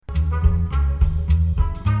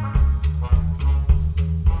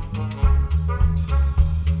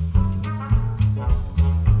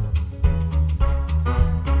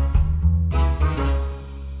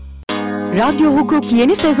Radyo Hukuk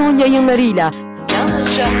yeni sezon yayınlarıyla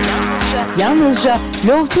yalnızca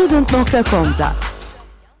lovestudent.com'da.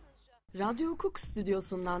 Radyo Hukuk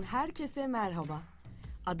stüdyosundan herkese merhaba.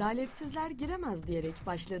 Adaletsizler giremez diyerek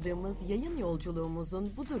başladığımız yayın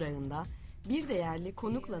yolculuğumuzun bu durağında bir değerli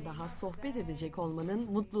konukla daha sohbet edecek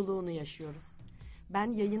olmanın mutluluğunu yaşıyoruz.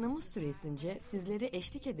 Ben yayınımız süresince sizlere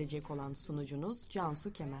eşlik edecek olan sunucunuz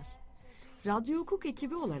Cansu Kemer. Radyo Hukuk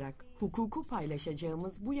ekibi olarak hukuku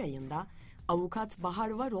paylaşacağımız bu yayında Avukat Bahar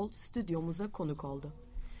Varol stüdyomuza konuk oldu.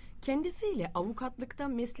 Kendisiyle avukatlıkta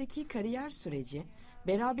mesleki kariyer süreci,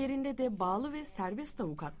 beraberinde de bağlı ve serbest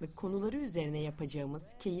avukatlık konuları üzerine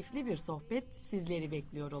yapacağımız keyifli bir sohbet sizleri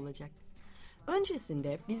bekliyor olacak.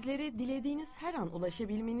 Öncesinde bizlere dilediğiniz her an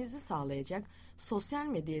ulaşabilmenizi sağlayacak sosyal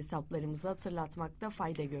medya hesaplarımızı hatırlatmakta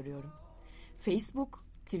fayda görüyorum. Facebook,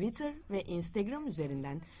 Twitter ve Instagram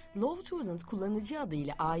üzerinden LoveStudent kullanıcı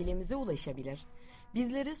adıyla ailemize ulaşabilir,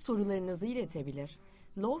 bizlere sorularınızı iletebilir,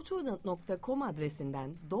 lovestudent.com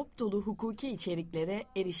adresinden dop dolu hukuki içeriklere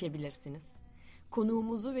erişebilirsiniz.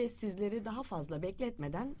 Konuğumuzu ve sizleri daha fazla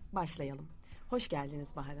bekletmeden başlayalım. Hoş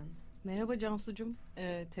geldiniz Bahar Hanım. Merhaba Cansu'cum.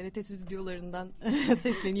 TRT stüdyolarından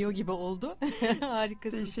sesleniyor gibi oldu.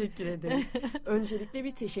 Harikasın. Teşekkür ederim. Öncelikle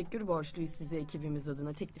bir teşekkür borçluyuz size ekibimiz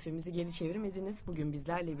adına. Teklifimizi geri çevirmediniz. Bugün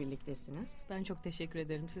bizlerle birliktesiniz. Ben çok teşekkür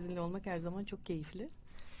ederim. Sizinle olmak her zaman çok keyifli.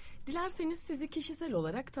 Dilerseniz sizi kişisel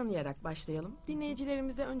olarak tanıyarak başlayalım.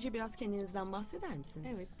 Dinleyicilerimize önce biraz kendinizden bahseder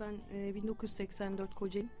misiniz? Evet, ben 1984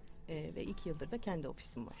 Kocaeli ve 2 yıldır da kendi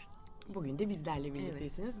ofisim var. Bugün de bizlerle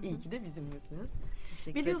birliktesiniz. Evet. İyi ki de bizimlesiniz.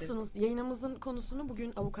 Biliyorsunuz yayınımızın konusunu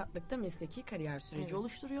bugün avukatlıkta mesleki kariyer süreci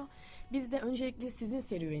oluşturuyor. Biz de öncelikle sizin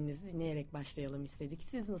serüveninizi dinleyerek başlayalım istedik.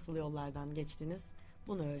 Siz nasıl yollardan geçtiniz?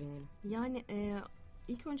 Bunu öğrenelim. Yani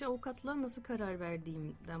ilk önce avukatlığa nasıl karar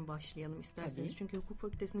verdiğimden başlayalım isterseniz. Tabii. Çünkü hukuk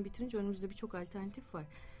fakültesini bitirince önümüzde birçok alternatif var.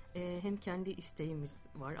 Hem kendi isteğimiz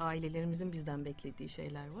var, ailelerimizin bizden beklediği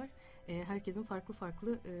şeyler var. Herkesin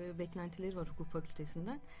farklı beklentileri var hukuk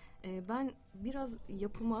fakültesinden. Ben biraz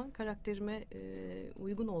yapıma, karakterime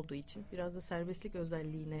uygun olduğu için, biraz da serbestlik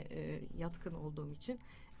özelliğine yatkın olduğum için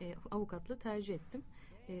avukatlığı tercih ettim.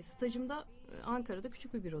 Stajımda Ankara'da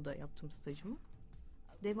küçük bir büroda yaptım stajımı.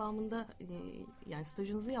 Devamında yani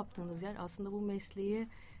stajınızı yaptığınız yer aslında bu mesleği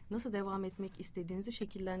nasıl devam etmek istediğinizi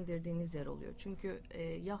şekillendirdiğiniz yer oluyor. Çünkü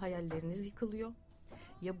ya hayalleriniz yıkılıyor,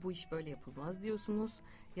 ya bu iş böyle yapılmaz diyorsunuz,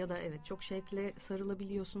 ya da evet çok şevkle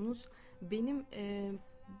sarılabiliyorsunuz. Benim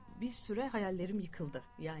bir süre hayallerim yıkıldı.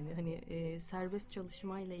 Yani hani serbest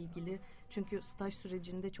çalışmayla ilgili, çünkü staj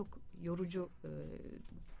sürecinde çok yorucu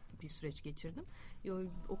bir süreç geçirdim.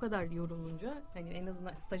 O kadar yorulunca, hani en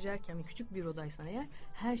azından stajyerken küçük bir bürodaysan eğer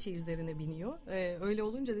her şey üzerine biniyor. Öyle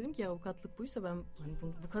olunca dedim ki avukatlık buysa ben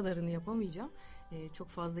hani bu kadarını yapamayacağım. Çok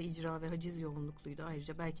fazla icra ve haciz yoğunlukluydu.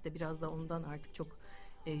 Ayrıca belki de biraz da ondan artık çok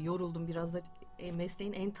yoruldum. Biraz da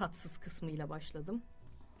mesleğin en tatsız kısmıyla başladım.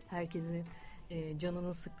 Herkesi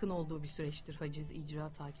canının sıkkın olduğu bir süreçtir haciz, icra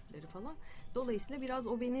takipleri falan. Dolayısıyla biraz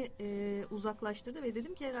o beni uzaklaştırdı ve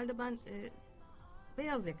dedim ki herhalde ben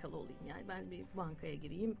beyaz yakalı olayım. Yani ben bir bankaya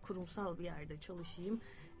gireyim, kurumsal bir yerde çalışayım,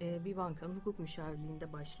 bir bankanın hukuk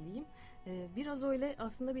müşavirliğinde başlayayım. Biraz öyle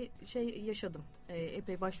aslında bir şey yaşadım.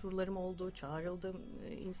 Epey başvurularım oldu, çağrıldım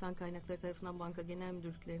insan kaynakları tarafından banka genel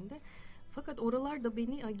müdürlüklerinde. Fakat oralarda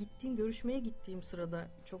beni görüşmeye gittiğim sırada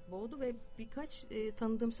çok boğdu ve birkaç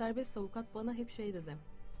tanıdığım serbest avukat bana hep şey dedi.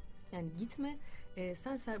 Yani gitme,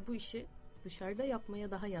 sen bu işi dışarıda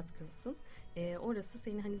yapmaya daha yatkınsın. Orası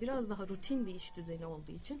seni hani biraz daha rutin bir iş düzeni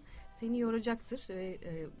olduğu için seni yoracaktır ve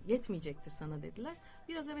yetmeyecektir sana dediler.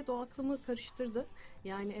 Biraz evet o aklımı karıştırdı.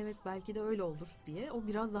 Yani evet belki de öyle olur diye. O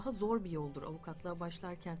biraz daha zor bir yoldur avukatlığa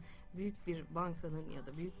başlarken. Büyük bir bankanın ya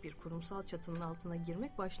da büyük bir kurumsal çatının altına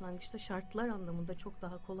girmek başlangıçta şartlar anlamında çok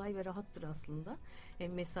daha kolay ve rahattır aslında.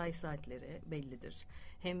 Hem mesai saatleri bellidir.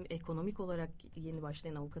 Hem ekonomik olarak yeni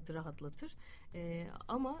başlayan avukatı rahatlatır.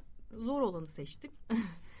 Ama zor olanı seçtim.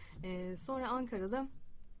 Sonra Ankara'da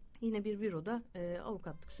yine bir büroda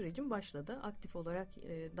avukatlık sürecim başladı. Aktif olarak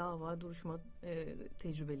dava, duruşma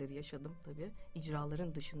tecrübeleri yaşadım tabii.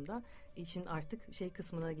 İcraların dışında işin artık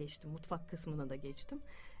kısmına geçtim, mutfak kısmına da geçtim.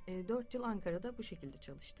 4 yıl Ankara'da bu şekilde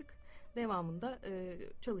çalıştık. Devamında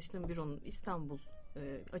çalıştığım büronun İstanbul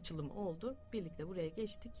açılımı oldu. Birlikte buraya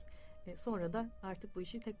geçtik. Sonra da artık bu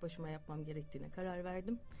işi tek başıma yapmam gerektiğine karar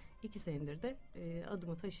verdim. 2 senedir de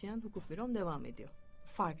adımı taşıyan hukuk bürom devam ediyor.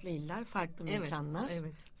 farklı iller, farklı mekanlar,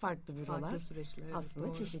 evet. farklı bürolar. Farklı süreçler. Aslında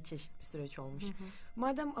doğru. çeşit bir süreç olmuş.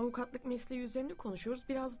 Madem avukatlık mesleği üzerine konuşuyoruz,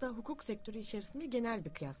 biraz da hukuk sektörü içerisinde genel bir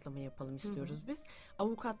kıyaslama yapalım istiyoruz biz.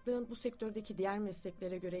 Avukatlığın bu sektördeki diğer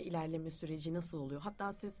mesleklere göre ilerleme süreci nasıl oluyor?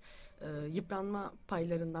 Hatta siz yıpranma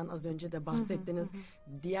paylarından az önce de bahsettiniz.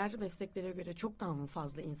 Diğer mesleklere göre çok daha mı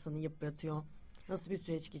fazla insanı yıpratıyor? Nasıl bir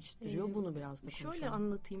süreç geçiştiriyor? Bunu biraz da konuşalım. Şöyle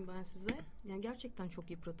anlatayım ben size. Yani gerçekten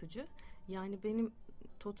çok yıpratıcı. Yani benim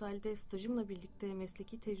totalde stajımla birlikte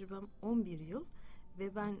mesleki tecrübem 11 yıl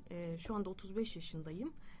ve ben şu anda 35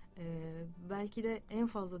 yaşındayım. Belki de en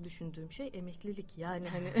fazla düşündüğüm şey emeklilik. Yani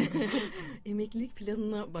hani emeklilik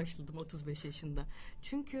planına başladım 35 yaşında.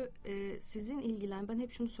 Çünkü sizin ben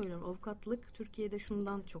hep şunu söylüyorum. Avukatlık Türkiye'de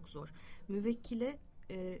şundan çok zor. Müvekkile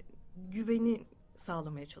güveni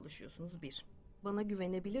sağlamaya çalışıyorsunuz bir. Bana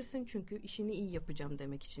güvenebilirsin çünkü işini iyi yapacağım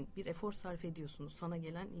demek için bir efor sarf ediyorsunuz sana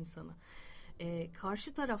gelen insana.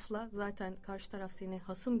 Karşı tarafla zaten karşı taraf seni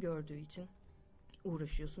hasım gördüğü için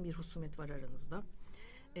uğraşıyorsun. Bir husumet var aranızda.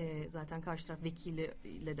 Zaten karşı taraf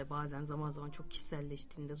vekiliyle de bazen zaman zaman çok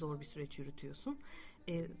kişiselleştiğinde zor bir süreç yürütüyorsun.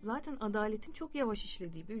 Zaten adaletin çok yavaş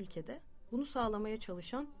işlediği bir ülkede bunu sağlamaya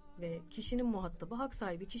çalışan ve kişinin muhatabı, hak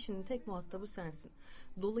sahibi kişinin tek muhatabı sensin.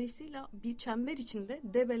 Dolayısıyla bir çember içinde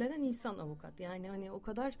debelenen insan avukat. Yani hani o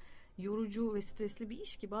kadar yorucu ve stresli bir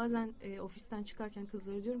iş ki bazen ofisten çıkarken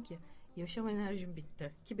kızlara diyorum ki yaşam enerjim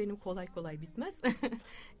bitti. Ki benim kolay kolay bitmez.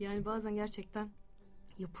 Yani bazen gerçekten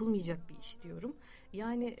yapılmayacak bir iş diyorum.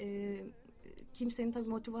 Yani kimsenin tabii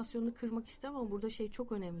motivasyonunu kırmak istemem ama burada şey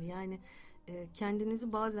çok önemli. Yani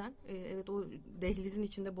kendinizi bazen evet o dehlizin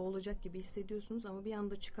içinde boğulacak gibi hissediyorsunuz ama bir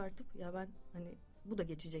anda çıkartıp ya ben hani bu da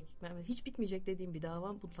geçecek. Yani hiç bitmeyecek dediğim bir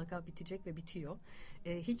dava mutlaka bitecek ve bitiyor.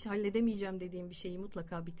 Hiç halledemeyeceğim dediğim bir şeyi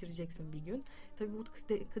mutlaka bitireceksin bir gün. Tabii bu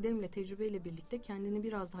kıdemle, tecrübeyle birlikte kendini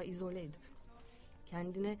biraz daha izole edip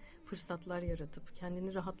kendine fırsatlar yaratıp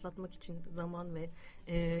kendini rahatlatmak için zaman ve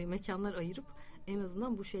mekanlar ayırıp en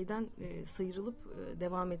azından bu şeyden sıyrılıp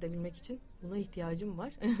devam edebilmek için buna ihtiyacım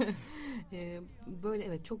var. Böyle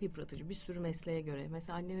evet çok yıpratıcı bir sürü mesleğe göre.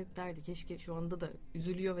 Mesela annem hep derdi keşke şu anda da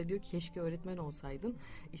üzülüyor ve diyor ki keşke öğretmen olsaydın.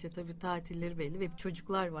 İşte tabii tatilleri belli ve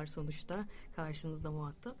çocuklar var sonuçta karşınızda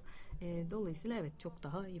muhatap. Dolayısıyla evet çok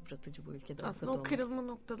daha yıpratıcı bu ülkede. Aslında o kırılma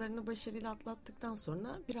noktalarını başarıyla atlattıktan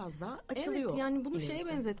sonra biraz daha açılıyor. Evet yani bunu şeye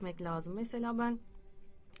benzetmek lazım. Mesela ben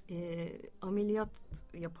ameliyat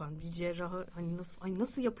yapan bir cerrahı hani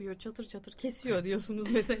nasıl yapıyor çatır çatır kesiyor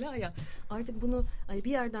diyorsunuz mesela ya artık bunu hani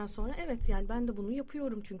bir yerden sonra evet yani ben de bunu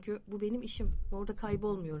yapıyorum çünkü bu benim işim orada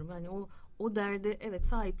kaybolmuyorum yani o derde evet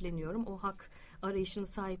sahipleniyorum o hak arayışını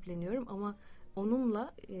sahipleniyorum ama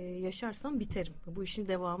onunla yaşarsam biterim. Bu işin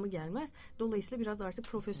devamı gelmez. Dolayısıyla biraz artık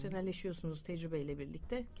profesyonelleşiyorsunuz tecrübeyle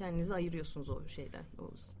birlikte. Kendinizi ayırıyorsunuz o şeyden.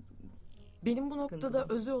 Benim bu noktada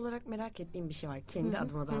özel olarak merak ettiğim bir şey var. Kendi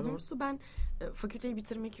adıma daha doğrusu. Ben fakülteyi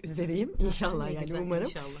bitirmek üzereyim. İnşallah yani güzel, umarım.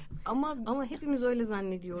 İnşallah. Ama hepimiz öyle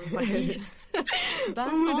zannediyoruz.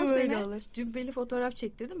 Ben son sene cübbeli fotoğraf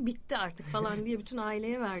çektirdim. Bitti artık falan diye bütün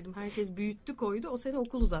aileye verdim. Herkes büyüttü koydu. O sene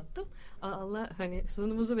okul uzattım. Allah hani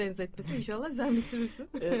sonumuzu benzetmesin. İnşallah sen bitirirsin.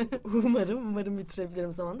 Umarım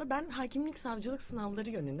bitirebilirim zamanında. Ben hakimlik savcılık sınavları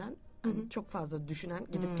yönünden çok fazla düşünen,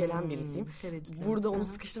 gidip gelen birisiyim. Burada onu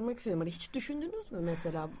sıkıştırmak istedim. Hani hiç düşündünüz mü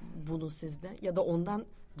mesela bunu sizde? Ya da ondan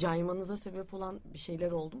caymanıza sebep olan bir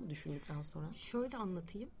şeyler oldu mu düşündükten sonra? Şöyle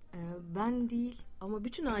anlatayım. Ben değil ama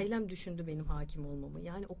bütün ailem düşündü benim hakim olmamı.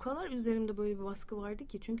 Yani o kadar üzerimde böyle bir baskı vardı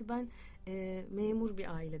ki. Çünkü ben memur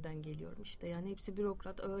bir aileden geliyorum işte. Yani hepsi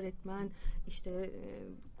bürokrat, öğretmen, işte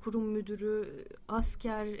kurum müdürü,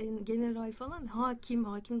 asker, general falan. Hakim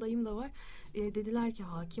dayım da var. Dediler ki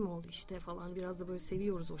hakim ol işte falan. Biraz da böyle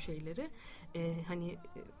seviyoruz o şeyleri.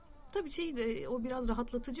 Tabii o biraz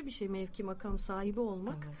rahatlatıcı bir şey mevki makam sahibi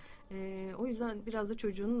olmak. Evet. O yüzden biraz da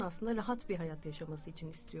çocuğunun aslında rahat bir hayat yaşaması için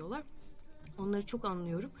istiyorlar. Onları çok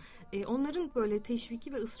anlıyorum. Onların böyle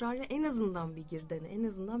teşviki ve ısrarla en azından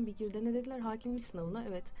bir girdene dediler hakimlik sınavına.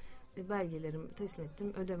 Evet belgelerimi teslim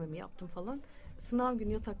ettim, ödememi yaptım falan. Sınav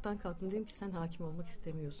günü yataktan kalktım. Dedim ki sen hakim olmak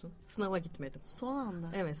istemiyorsun. Sınava gitmedim. Son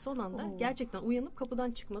anda. Evet son anda. Gerçekten uyanıp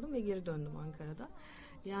kapıdan çıkmadım ve geri döndüm Ankara'da.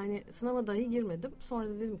 Yani sınava dahi girmedim. Sonra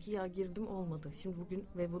da dedim ki ya girdim olmadı. Şimdi bugün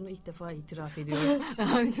ve bunu ilk defa itiraf ediyorum.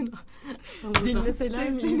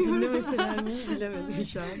 Dinleseler mi dinlemeseler mi bilemedim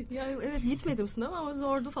şu an. Yani evet gitmedim sınava ama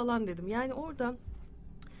zordu falan dedim. Yani orada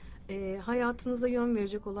hayatınıza yön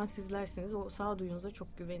verecek olan sizlersiniz. O sağduyunuza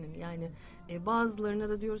çok güvenin. Yani bazılarına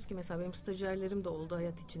da diyoruz ki mesela benim stajyerlerim de oldu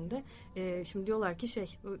hayat içinde. Şimdi diyorlar ki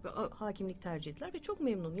hakimlik tercih ettiler ve çok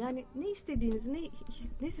memnun. Yani ne istediğinizi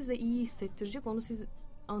ne size iyi hissettirecek onu siz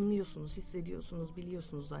anlıyorsunuz, hissediyorsunuz,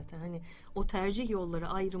 biliyorsunuz zaten. Hani o tercih yolları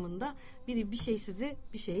ayrımında bir şey sizi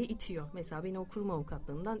bir şeye itiyor. Mesela beni o kurum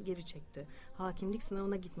avukatlığından geri çekti. Hakimlik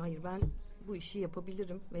sınavına gitme. Hayır, ben bu işi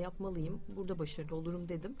yapabilirim ve yapmalıyım. Burada başarılı olurum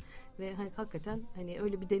dedim. Ve hakikaten hani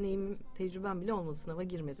öyle bir deneyim, tecrübem bile olmadı. Sınava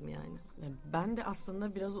girmedim yani. Ben de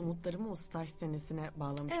aslında biraz umutlarımı o staj senesine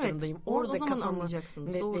bağlamış Evet, durumdayım. o Orada zaman kafamı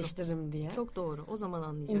anlayacaksınız. netleştiririm diye. Çok doğru. O zaman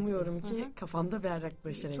anlayacaksınız. Umuyorum ki kafamda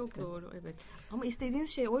berraklaşır çok hepsi. Çok doğru, evet. Ama istediğiniz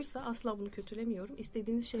şey oysa, asla bunu kötülemiyorum.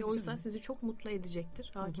 İstediğiniz şey oysa sizi çok mutlu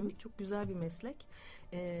edecektir. Hakimlik çok güzel bir meslek.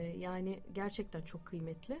 Yani gerçekten çok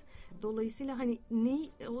kıymetli. Dolayısıyla hani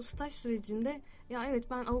o staj sürecinde ya evet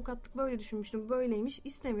ben avukatlık böyle düşünmüştüm, böyleymiş,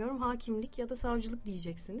 istemiyorum hakimlik ya da savcılık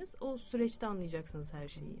diyeceksiniz. O süreçte anlayacaksınız her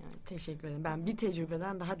şeyi yani. Teşekkür ederim. Ben bir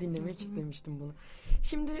tecrübeden daha dinlemek istemiştim bunu.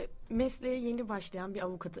 Şimdi mesleğe yeni başlayan bir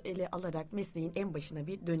avukatı ele alarak mesleğin en başına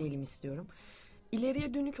bir dönelim istiyorum.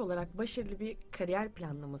 İleriye dönük olarak başarılı bir kariyer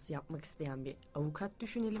planlaması yapmak isteyen bir avukat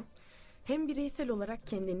düşünelim. Hem bireysel olarak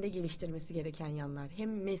kendinde geliştirmesi gereken yanlar,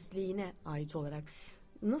 hem mesleğine ait olarak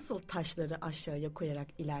nasıl taşları aşağıya koyarak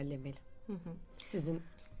ilerlemeli? Sizin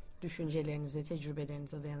düşüncelerinize,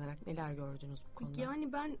 tecrübelerinize dayanarak neler gördünüz bu konuda?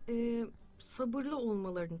 Yani ben sabırlı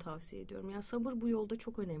olmalarını tavsiye ediyorum. Yani sabır bu yolda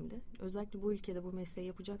çok önemli. Özellikle bu ülkede bu mesleği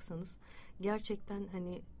yapacaksanız gerçekten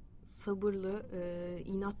hani sabırlı,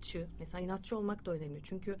 inatçı. Mesela inatçı olmak da önemli.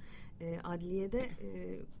 Çünkü adliyede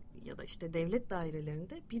ya da işte devlet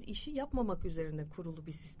dairelerinde bir işi yapmamak üzerine kurulu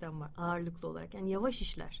bir sistem var ağırlıklı olarak. Yani yavaş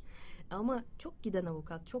işler. Ama çok giden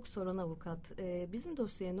avukat, çok soran avukat, bizim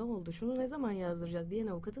dosyaya ne oldu, şunu ne zaman yazdıracağız diyen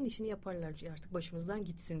avukatın işini yaparlar artık başımızdan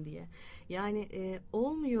gitsin diye. Yani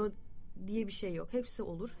olmuyor diye bir şey yok. Hepsi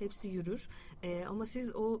olur, hepsi yürür. Ama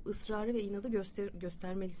siz o ısrarı ve inadı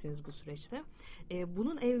göstermelisiniz bu süreçte.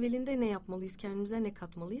 Bunun evvelinde ne yapmalıyız, kendimize ne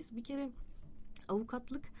katmalıyız? Bir kere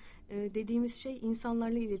avukatlık dediğimiz şey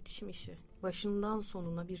insanlarla iletişim işi. Başından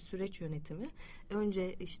sonuna bir süreç yönetimi.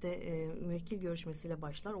 Önce işte müvekkil görüşmesiyle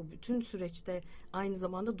başlar. O bütün süreçte aynı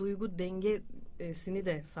zamanda duygu dengesini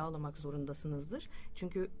de sağlamak zorundasınızdır.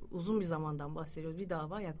 Çünkü uzun bir zamandan bahsediyoruz. Bir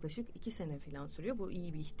dava yaklaşık 2 sene falan sürüyor. Bu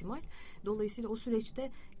iyi bir ihtimal. Dolayısıyla o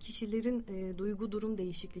süreçte kişilerin duygu durum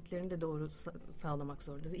değişikliklerini de doğru sağlamak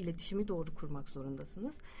zorundasınız. İletişimi doğru kurmak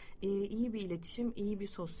zorundasınız. İyi bir iletişim, iyi bir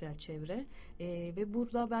sosyal çevre ve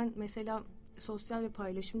burada ben mesela sosyal ve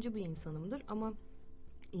paylaşımcı bir insanımdır ama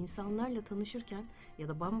insanlarla tanışırken ya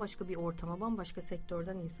da bambaşka bir ortama, bambaşka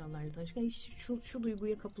sektörden insanlarla tanışırken hiç şu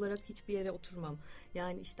duyguya kapılarak hiçbir yere oturmam.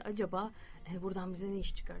 Yani işte acaba buradan bize ne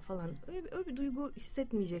iş çıkar falan. Öyle bir duygu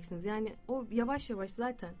hissetmeyeceksiniz. Yani o yavaş yavaş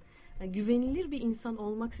zaten yani güvenilir bir insan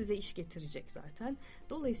olmak size iş getirecek zaten.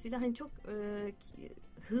 Dolayısıyla hani çok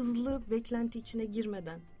hızlı beklenti içine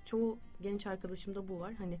girmeden, çoğu genç arkadaşımda bu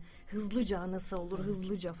var. Hani hızlıca nasıl olur,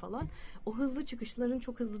 hızlıca falan. O hızlı çıkışların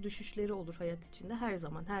çok hızlı düşüşleri olur hayat içinde. Her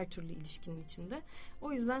zaman, her türlü ilişkinin içinde.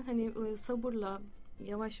 O yüzden hani sabırla,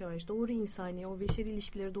 yavaş yavaş doğru insani, o beşeri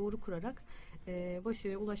ilişkileri doğru kurarak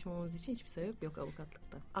başarıya ulaşmamamız için hiçbir sebep yok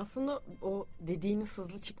avukatlıkta. Aslında o dediğiniz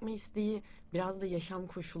hızlı çıkma isteği biraz da yaşam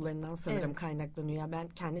koşullarından sanırım kaynaklanıyor. Yani ben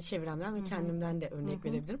kendi çevremden ve kendimden de örnek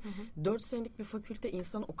verebilirim. 4 senelik bir fakülte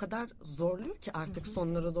insanı o kadar zorluyor ki artık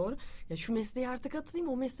sonlara doğru. Ya şu mesleği artık atılayım,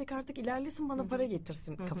 o meslek artık ilerlesin, bana para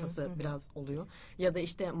getirsin kafası biraz oluyor. Ya da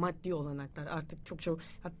işte maddi olanaklar artık çok.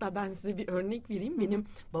 Hatta ben size bir örnek vereyim. Benim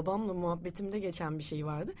babamla muhabbetimde geçen bir şey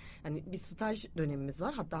vardı. Hani bir staj dönemimiz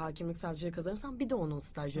var. Hatta hakimlik savcılığı kazanırsam bir de onun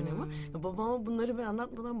staj dönemi var. Babama bunları ben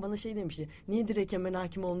anlatmadan bana şey demişti. Niye direkt hemen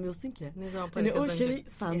hakim olmuyorsun ki? Ne zaman hani o şey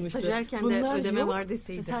sanmıştı. Stajyerken bunlar de ödeme yok, var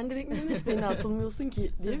deseydi. Sen direkt ne mesleğine atılmıyorsun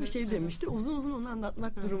ki diye bir şey demişti. Uzun onu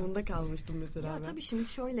anlatmak durumunda kalmıştım mesela ya ben. Tabii şimdi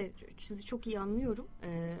şöyle, sizi çok iyi anlıyorum.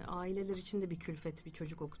 Aileler için de bir külfet bir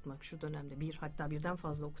çocuk okutmak şu dönemde. Hatta birden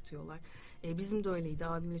fazla okutuyorlar. Bizim de öyleydi.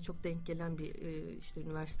 Abimle çok denk gelen bir işte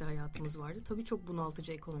üniversite hayatımız vardı. Tabii çok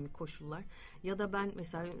bunaltıcı ekonomik koşullar. Ya da ben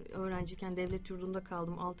mesela öğrenciyken devlet yurdunda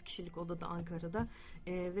kaldım. 6 kişilik odada Ankara'da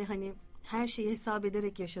ve hani her şeyi hesap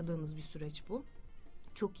ederek yaşadığınız bir süreç bu.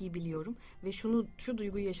 Çok iyi biliyorum ve şu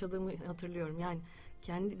duyguyu yaşadığımı hatırlıyorum. Yani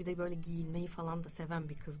kendi bir de böyle giyinmeyi falan da seven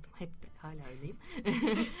bir kızdım. Hep de, hala öyleyim.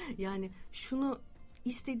 Yani şunu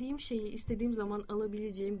istediğim şeyi istediğim zaman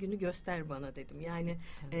alabileceğim günü göster bana dedim. Yani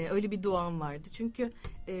öyle bir duam vardı. Çünkü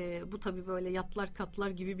bu tabii böyle yatlar katlar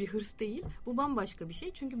gibi bir hırs değil. Bu bambaşka bir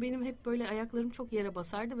şey. Çünkü benim hep böyle ayaklarım çok yere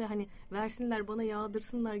basardı ve hani versinler bana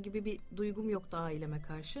yağdırsınlar gibi bir duygum yoktu aileme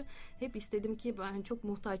karşı. Hep istedim ki ben çok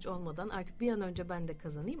muhtaç olmadan artık bir an önce ben de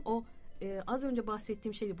kazanayım. O az önce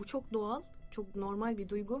bahsettiğim şeydi. Bu çok doğal, çok normal bir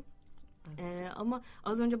duygu. Evet. Ama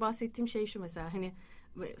az önce bahsettiğim şey şu mesela hani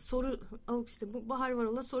Ve soru işte bu Bahar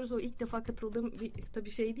Varol'a soru ilk defa katıldığım bir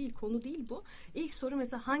tabii şey değil, konu değil bu. İlk soru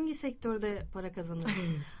mesela hangi sektörde para kazanırız?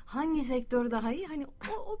 Hangi sektör daha iyi? Hani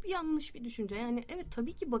o bir yanlış bir düşünce. Yani evet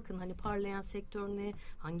tabii ki bakın hani parlayan sektör ne?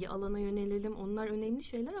 Hangi alana yönelelim? Onlar önemli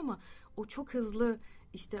şeyler ama o çok hızlı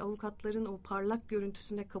işte avukatların o parlak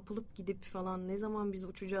görüntüsüne kapılıp gidip falan ne zaman biz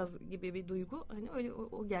uçacağız gibi bir duygu hani öyle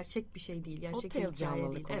o gerçek bir şey değil. Gerçek bir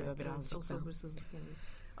hikaye değil. Oluyor birazcık. O sabırsızlık yani.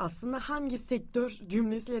 Aslında hangi sektör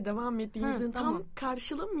cümlesiyle devam ettiğinizin tamam. tam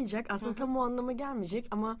karşılamayacak. Aslında tam o anlama gelmeyecek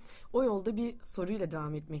ama o yolda bir soruyla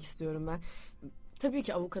devam etmek istiyorum ben. Tabii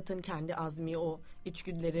ki avukatın kendi azmi, o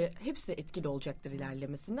içgüdüleri hepsi etkili olacaktır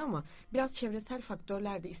ilerlemesinde ama biraz çevresel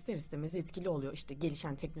faktörler de ister istemez etkili oluyor. İşte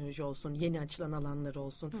gelişen teknoloji olsun, yeni açılan alanlar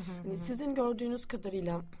olsun. Hani sizin gördüğünüz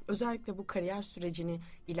kadarıyla özellikle bu kariyer sürecini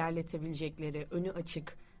ilerletebilecekleri, önü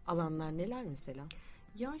açık alanlar neler mesela?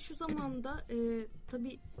 Ya şu zamanda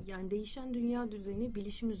tabii yani değişen dünya düzeni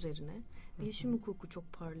bilişim üzerine. Bilişim hukuku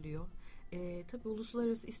çok parlıyor. Tabii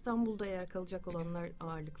uluslararası İstanbul'da eğer kalacak olanlar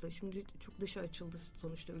ağırlıklı. Şimdi çok dışa açıldı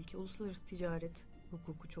sonuçta ülke. Uluslararası ticaret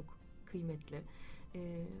hukuku çok kıymetli.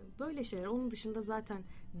 Böyle şeyler. Onun dışında zaten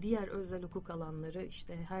diğer özel hukuk alanları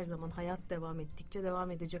işte her zaman hayat devam ettikçe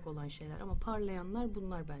devam edecek olan şeyler. Ama parlayanlar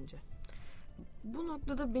bunlar bence. Bu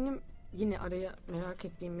noktada benim yine araya merak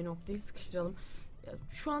ettiğim bir noktayı sıkıştıralım.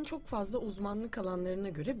 Şu an çok fazla uzmanlık alanlarına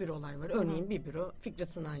göre bürolar var. Örneğin bir büro fikri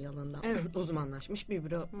sanayi alanında uzmanlaşmış, bir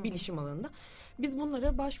büro bilişim alanında. Biz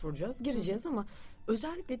bunlara başvuracağız, gireceğiz ama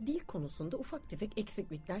özellikle dil konusunda ufak tefek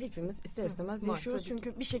eksiklikler hepimiz ister istemez yaşıyoruz.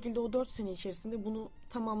 Çünkü bir şekilde o 4 sene içerisinde bunu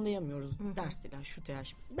tamamlayamıyoruz. Ders dil, şu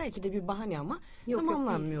TH. Belki de bir bahane ama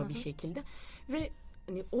tamamlanmıyor bir şekilde. Ve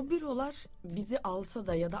hani o bürolar bizi alsa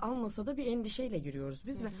da ya da almasa da bir endişeyle giriyoruz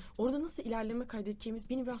biz ve orada nasıl ilerleme kaydedeceğimiz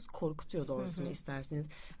beni biraz korkutuyor doğrusunu isterseniz.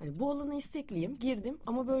 Hani bu alana istekliyim, girdim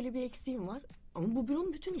ama böyle bir eksiğim var. Ama bu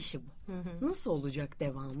büronun bütün işi bu. Nasıl olacak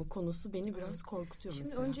devamı konusu beni biraz korkutuyor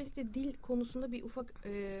mesela. Şimdi öncelikle dil konusunda bir ufak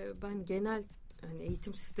ben genel hani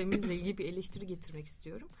eğitim sistemimizle ilgili bir eleştiri getirmek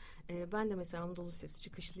istiyorum. Ben de mesela Anadolu Lisesi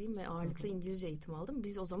çıkışlıyım ve ağırlıklı İngilizce eğitim aldım.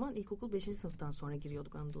 Biz o zaman ilkokul 5. sınıftan sonra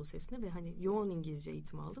giriyorduk Anadolu Lisesi'ne ve hani yoğun İngilizce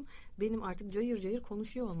eğitim aldım. Benim artık cayır cayır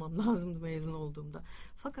konuşuyor olmam lazımdı mezun olduğumda.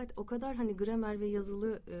 Fakat o kadar hani gramer ve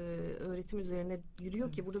yazılı öğretim üzerine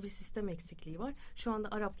yürüyor ki burada bir sistem eksikliği var. Şu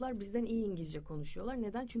anda Araplar bizden iyi İngilizce konuşuyorlar.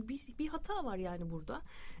 Neden? Çünkü bir hata var yani burada.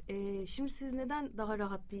 Şimdi siz neden daha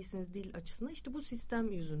rahat değilsiniz dil açısından? İşte bu sistem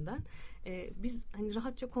yüzünden. Biz hani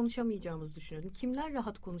rahatça konuşamayacağımızı düşünüyorduk. Kimler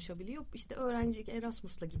rahat konuşabiliyor? İşte öğrenci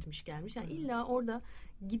Erasmus'la gitmiş gelmiş. Yani illa orada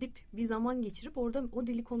gidip bir zaman geçirip orada o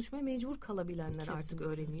dili konuşmaya mecbur kalabilenler artık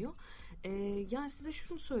öğreniyor. Yani size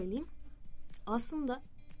şunu söyleyeyim. Aslında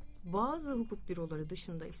bazı hukuk büroları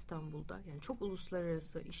dışında İstanbul'da yani çok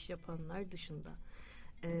uluslararası iş yapanlar dışında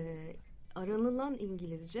aranılan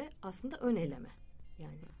İngilizce aslında ön eleme.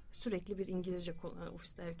 Yani sürekli bir İngilizce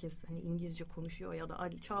ofiste herkes hani İngilizce konuşuyor ya da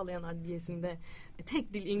Çağlayan Adliyesi'nde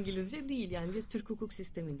tek dil İngilizce değil yani biz Türk hukuk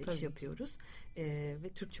sisteminde iş yapıyoruz ve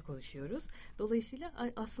Türkçe konuşuyoruz.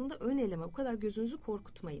 Dolayısıyla aslında ön eleme o kadar gözünüzü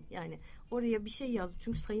korkutmayın. Yani oraya bir şey yazdım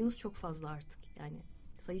çünkü sayınız çok fazla artık yani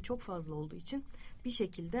sayı çok fazla olduğu için bir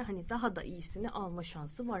şekilde hani daha da iyisini alma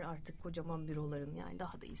şansı var artık kocaman büroların yani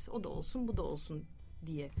daha da iyisi o da olsun bu da olsun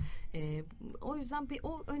diye. O yüzden bir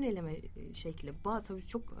o ön eleme şekli. Tabii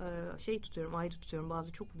çok ayrı tutuyorum.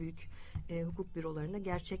 Bazı çok büyük hukuk bürolarında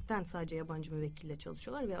gerçekten sadece yabancı müvekkille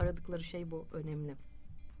çalışıyorlar ve aradıkları şey bu önemli.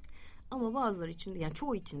 Ama bazıları için yani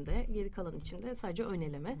çoğu içinde geri kalan içinde sadece ön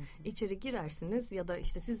eleme. İçeri girersiniz ya da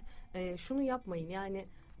işte siz şunu yapmayın yani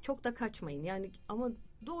çok da kaçmayın yani ama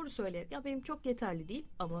doğru söyler ya benim çok yeterli değil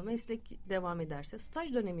ama meslek devam ederse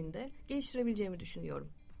staj döneminde geliştirebileceğimi düşünüyorum.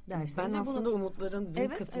 Dersiniz. Ben aslında umutların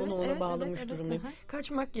büyük kısmını ona bağlamış durumdayım.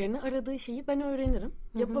 Kaçmak yerine aradığı şeyi ben öğrenirim.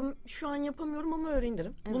 Şu an yapamıyorum ama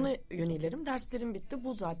öğrenirim. Buna yönelirim. Derslerim bitti.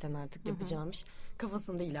 Bu zaten artık yapacağım iş.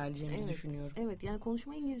 Kafasında ilerleyeceğimizi düşünüyorum. Evet yani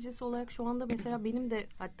konuşma İngilizcesi olarak şu anda mesela benim de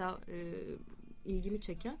hatta ilgimi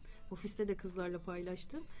çeken ofiste de kızlarla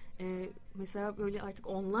paylaştım. Mesela böyle artık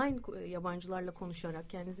online yabancılarla konuşarak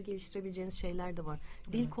kendinizi geliştirebileceğiniz şeyler de var.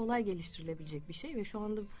 Dil kolay geliştirilebilecek bir şey ve şu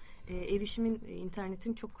anda erişimin,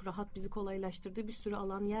 internetin çok rahat bizi kolaylaştırdığı bir sürü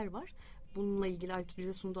alan yer var. Bununla ilgili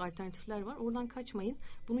bize sunduğu alternatifler var. Oradan kaçmayın.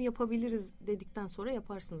 Bunu yapabiliriz dedikten sonra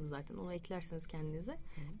yaparsınız zaten. Onu eklersiniz kendinize.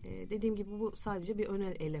 Dediğim gibi bu sadece bir ön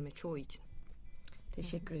eleme çoğu için.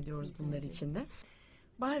 Teşekkür ediyoruz bunlar için de.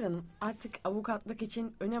 Bahar Hanım artık avukatlık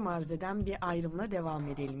için önem arz eden bir ayrımla devam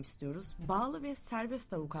edelim istiyoruz. Bağlı ve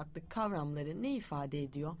serbest avukatlık kavramları ne ifade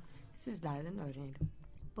ediyor? Sizlerden öğrenelim.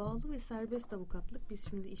 Bağlı ve serbest avukatlık, biz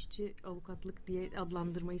şimdi işçi avukatlık diye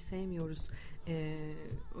adlandırmayı sevmiyoruz.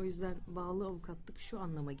 O yüzden bağlı avukatlık şu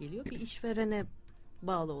anlama geliyor: bir işverene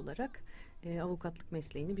bağlı olarak avukatlık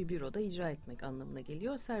mesleğini bir büroda icra etmek anlamına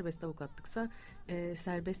geliyor. Serbest avukatlıksa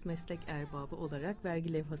serbest meslek erbabı olarak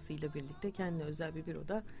vergi levhasıyla birlikte kendine özel bir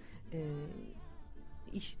büroda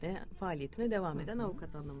işine, faaliyetine devam eden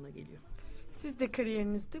avukat anlamına geliyor. Siz de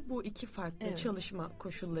kariyerinizde bu iki farklı çalışma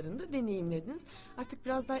koşullarında deneyimlediniz. Artık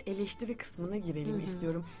biraz daha eleştiri kısmına girelim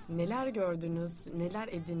istiyorum. Neler gördünüz, neler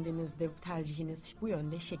edindiniz de tercihiniz bu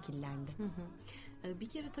yönde şekillendi? Bir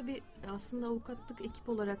kere tabii aslında avukatlık ekip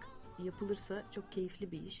olarak yapılırsa çok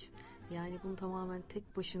keyifli bir iş. Yani bunu tamamen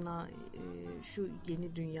tek başına şu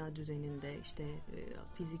yeni dünya düzeninde işte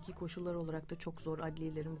fiziki koşullar olarak da çok zor,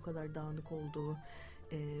 adliyelerin bu kadar dağınık olduğu,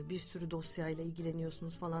 bir sürü dosyayla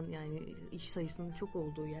ilgileniyorsunuz falan, yani iş sayısının çok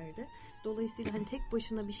olduğu yerde. Dolayısıyla hani tek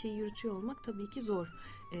başına bir şey yürütüyor olmak tabii ki zor.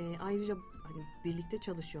 Ayrıca hani birlikte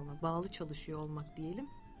çalışıyor olmak, bağlı çalışıyor olmak diyelim,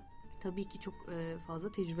 tabii ki çok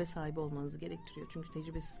fazla tecrübe sahibi olmanızı gerektiriyor. Çünkü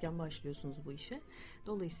tecrübesizken başlıyorsunuz bu işe.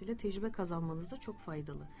 Dolayısıyla tecrübe kazanmanız da çok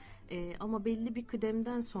faydalı. Ama belli bir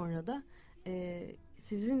kıdemden sonra da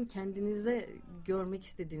sizin kendinizi görmek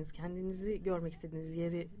istediğiniz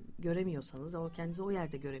yeri göremiyorsanız, kendinizi o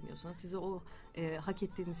yerde göremiyorsanız, size o hak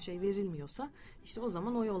ettiğiniz şey verilmiyorsa, işte o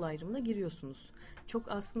zaman o yol ayrımına giriyorsunuz.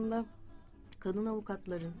 Çok aslında kadın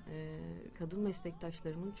avukatların, kadın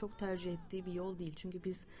meslektaşlarımın çok tercih ettiği bir yol değil. Çünkü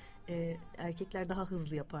biz erkekler daha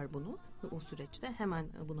hızlı yapar bunu o süreçte. Hemen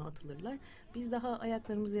buna atılırlar. Biz daha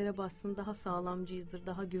ayaklarımız yere bassın, daha sağlamcıyızdır,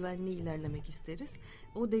 daha güvenli ilerlemek isteriz.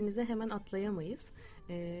 O denize hemen atlayamayız.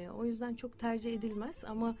 O yüzden çok tercih edilmez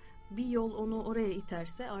ama bir yol onu oraya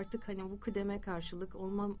iterse, artık hani bu kıdeme karşılık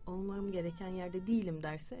olmam gereken yerde değilim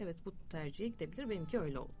derse, evet bu tercihe gidebilir. Benimki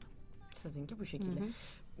öyle oldu. Sizinki bu şekilde.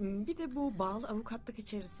 Bir de bu bağlı avukatlık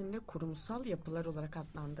içerisinde kurumsal yapılar olarak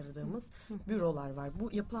adlandırdığımız bürolar var. Bu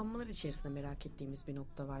yapılanmalar içerisinde merak ettiğimiz bir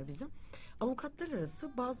nokta var bizim. Avukatlar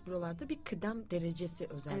arası bazı bürolarda bir kıdem derecesi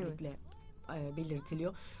özellikle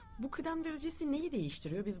belirtiliyor. Bu kıdem derecesi neyi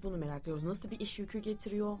değiştiriyor? Biz bunu merak ediyoruz. Nasıl bir iş yükü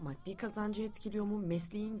getiriyor? Maddi kazancı etkiliyor mu?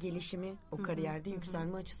 Mesleğin gelişimi, o kariyerde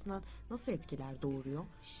yükselme açısından nasıl etkiler doğuruyor?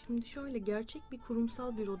 Şimdi şöyle, gerçek bir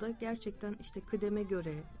kurumsal büroda gerçekten işte kıdeme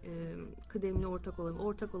göre kıdemli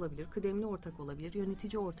ortak olabilir, kıdemli ortak olabilir,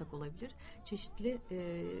 yönetici ortak olabilir. Çeşitli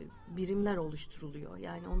birimler oluşturuluyor.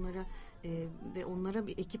 Yani onlara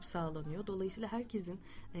bir ekip sağlanıyor. Dolayısıyla herkesin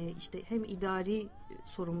işte hem idari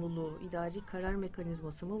sorumluluğu, idari karar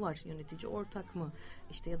mekanizması mı var, yönetici ortak mı,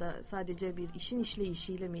 işte ya da sadece bir işin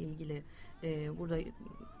işleyişiyle mi ilgili burada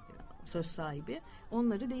söz sahibi,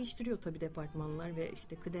 onları değiştiriyor tabii departmanlar ve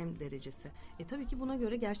işte kıdem derecesi. Tabii ki buna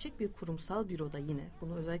göre gerçek bir kurumsal büroda, yine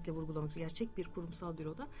bunu özellikle vurgulamak istiyorum, gerçek bir kurumsal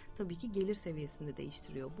büroda tabii ki gelir seviyesinde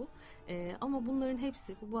değiştiriyor bu. Ama bunların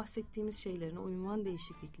hepsi, bu bahsettiğimiz şeylerin, o ünvan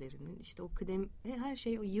değişikliklerinin, işte o kıdem, her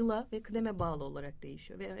şey o yıla ve kıdeme bağlı olarak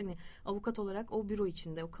değişiyor. Ve hani avukat olarak o büro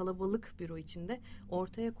içinde, o kalabalık büro içinde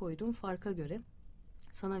ortaya koyduğum farka göre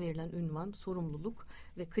sana verilen ünvan, sorumluluk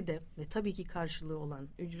ve kıdem ve tabii ki karşılığı olan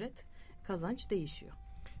ücret, kazanç değişiyor.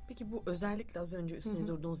 Peki bu özellikle az önce üstüne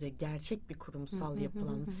durduğunuz ya, gerçek bir kurumsal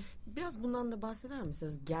yapılan. Biraz bundan da bahseder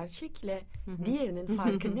misiniz? Gerçekle diğerinin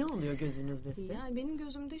farkı ne oluyor gözünüzde size? Yani benim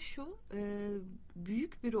gözümde şu,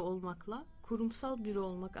 büyük büro olmakla kurumsal büro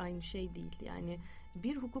olmak aynı şey değil. Yani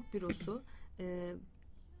bir hukuk bürosu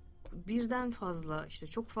birden fazla, işte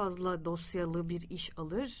çok fazla dosyalı bir iş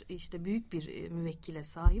alır, işte büyük bir müvekkile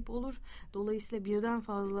sahip olur. Dolayısıyla birden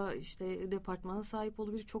fazla işte departmana sahip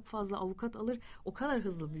olur, çok fazla avukat alır. O kadar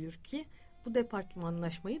hızlı büyür ki bu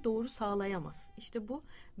departmanlaşmayı doğru sağlayamaz. İşte bu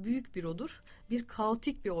büyük bürodur. Bir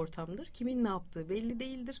kaotik bir ortamdır. Kimin ne yaptığı belli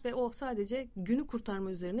değildir ve o sadece günü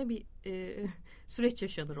kurtarma üzerine bir süreç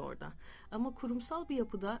yaşanır orada. Ama kurumsal bir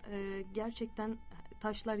yapıda gerçekten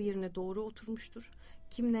taşlar yerine doğru oturmuştur.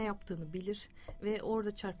 Kim ne yaptığını bilir ve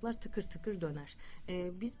orada çarklar tıkır tıkır döner.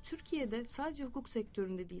 Biz Türkiye'de sadece hukuk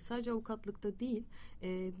sektöründe değil, sadece avukatlıkta değil,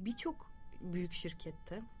 birçok büyük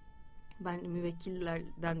şirkette, ben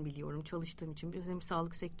müvekkillerden biliyorum çalıştığım için, hem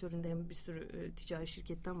sağlık sektöründe hem bir sürü ticari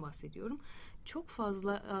şirketten bahsediyorum. Çok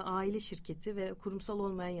fazla aile şirketi ve kurumsal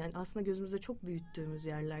olmayan, yani aslında gözümüzde çok büyüttüğümüz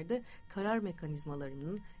yerlerde karar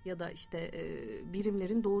mekanizmalarının ya da işte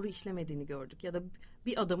birimlerin doğru işlemediğini gördük ya da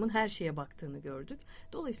bir adamın her şeye baktığını gördük.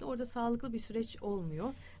 Dolayısıyla orada sağlıklı bir süreç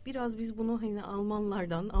olmuyor. Biraz biz bunu hani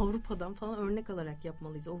Almanlardan, Avrupa'dan falan örnek alarak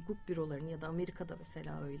yapmalıyız. O hukuk bürolarının ya da Amerika'da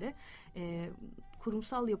mesela öyle.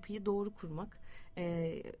 Kurumsal yapıyı doğru kurmak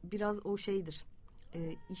biraz o şeydir.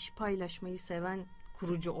 İş paylaşmayı seven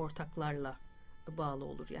kurucu ortaklarla bağlı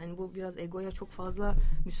olur. Yani bu biraz egoya çok fazla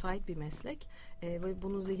müsait bir meslek ve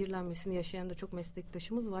bunun zehirlenmesini yaşayan da çok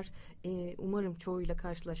meslektaşımız var. Umarım çoğuyla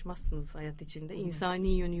karşılaşmazsınız hayat içinde.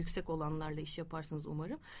 İnsani yönü yüksek olanlarla iş yaparsınız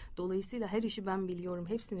umarım. Dolayısıyla her işi ben biliyorum,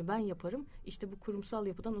 hepsini ben yaparım. İşte bu kurumsal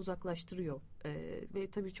yapıdan uzaklaştırıyor. Ve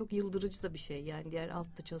tabii çok yıldırıcı da bir şey yani diğer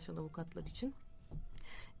altta çalışan avukatlar için.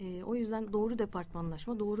 O yüzden doğru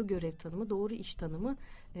departmanlaşma, doğru görev tanımı, doğru iş tanımı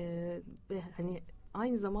ve hani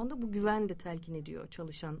aynı zamanda bu güven de telkin ediyor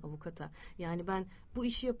çalışan avukata. Yani ben bu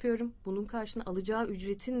işi yapıyorum, bunun karşına alacağı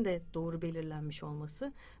ücretin de doğru belirlenmiş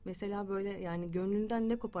olması. Mesela böyle yani gönlünden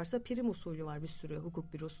ne koparsa prim usulü var bir sürü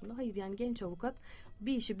hukuk bürosunda. Hayır yani genç avukat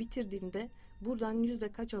bir işi bitirdiğinde buradan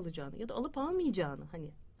yüzde kaç alacağını ya da alıp almayacağını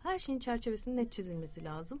hani her şeyin çerçevesinin net çizilmesi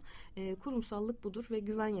lazım. Kurumsallık budur ve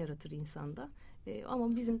güven yaratır insanda.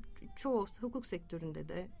 Ama bizim çoğu hukuk sektöründe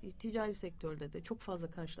de, ticari sektörde de çok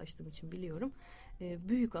fazla karşılaştığım için biliyorum.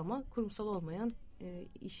 Büyük ama kurumsal olmayan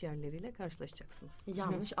iş yerleriyle karşılaşacaksınız.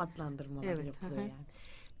 Yanlış adlandırmalar yapılıyor yani.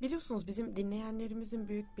 Biliyorsunuz bizim dinleyenlerimizin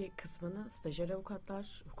büyük bir kısmını stajyer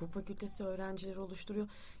avukatlar, hukuk fakültesi öğrencileri oluşturuyor.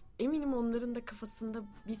 Eminim onların da kafasında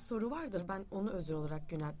bir soru vardır. Ben onu özel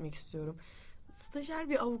olarak yöneltmek istiyorum. Stajyer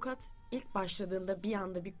bir avukat ilk başladığında bir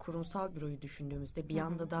anda bir kurumsal büroyu düşündüğümüzde bir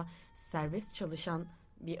anda da serbest çalışan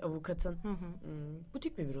bir avukatın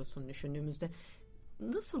butik bir bürosunu düşündüğümüzde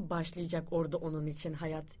nasıl başlayacak orada onun için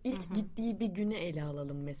hayat? İlk gittiği bir günü ele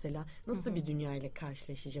alalım mesela. Nasıl bir dünya ile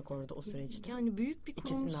karşılaşacak orada o süreçte? Yani büyük bir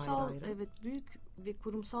kurumsal, ayrı. evet büyük ve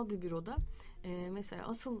kurumsal bir büroda mesela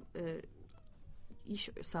asıl iş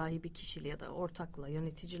sahibi kişiyle ya da ortakla,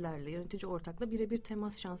 yönetici ortakla birebir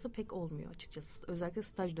temas şansı pek olmuyor açıkçası. Özellikle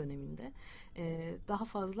staj döneminde. Daha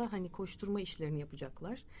fazla hani koşturma işlerini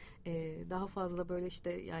yapacaklar. Daha fazla böyle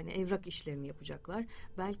işte yani evrak işlerini yapacaklar.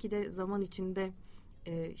 Belki de zaman içinde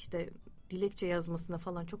işte dilekçe yazmasına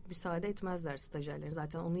falan çok müsaade etmezler stajyerlerin.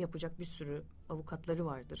 Zaten onu yapacak bir sürü avukatları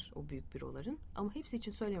vardır o büyük büroların. Ama hepsi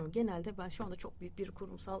için söylemiyorum. Genelde ben şu anda çok büyük bir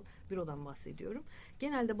kurumsal bürodan bahsediyorum.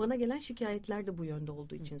 Genelde bana gelen şikayetler de bu yönde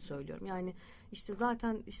olduğu için söylüyorum. Yani işte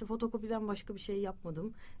zaten işte fotokopiden başka bir şey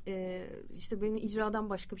yapmadım. İşte beni icradan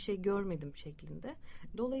başka bir şey görmedim şeklinde.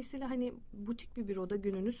 Dolayısıyla hani butik bir büroda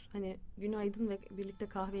gününüz hani günaydın ve birlikte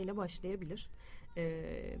kahveyle başlayabilir.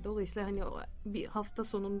 Dolayısıyla hani bir hafta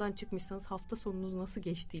sonundan çıkmışsanız hafta sonunuz nasıl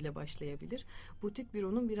geçtiğiyle başlayabilir. Butik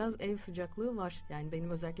büronun biraz ev sıcaklığı var. Yani benim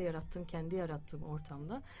özellikle kendi yarattığım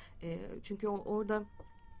ortamda. Çünkü orada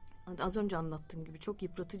az önce anlattığım gibi çok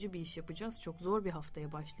yıpratıcı bir iş yapacağız. Çok zor bir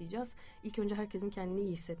haftaya başlayacağız. İlk önce herkesin kendini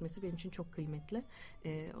iyi hissetmesi benim için çok kıymetli.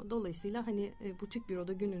 Dolayısıyla hani butik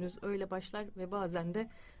büroda gününüz öyle başlar ve bazen de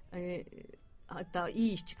hatta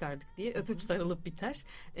iyi iş çıkardık diye öpüp sarılıp biter.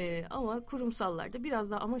 Ama kurumsallarda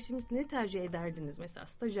biraz daha ama şimdi ne tercih ederdiniz? Mesela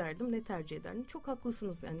stajyerdim ne tercih ederdim? Çok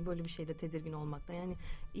haklısınız yani böyle bir şeyde tedirgin olmakta. Yani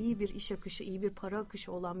iyi bir iş akışı, iyi bir para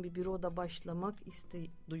akışı olan bir büroda başlamak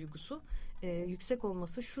duygusu yüksek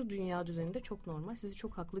olması şu dünya düzeninde çok normal. Sizi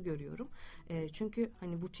çok haklı görüyorum. Çünkü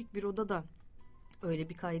hani butik büroda da öyle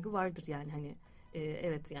bir kaygı vardır yani hani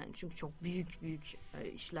evet yani çünkü çok büyük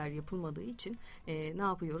işler yapılmadığı için ne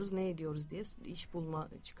yapıyoruz ne ediyoruz diye iş bulma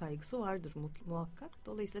kaygısı vardır muhakkak.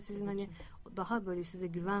 Dolayısıyla sizin hani daha böyle size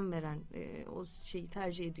güven veren o şeyi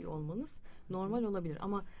tercih ediyor olmanız normal olabilir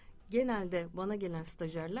ama genelde bana gelen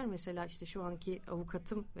stajyerler mesela işte şu anki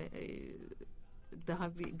avukatım ve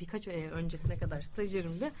daha birkaç ay öncesine kadar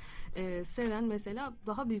stajyerimde Seren mesela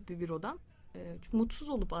daha büyük bir bürodan mutsuz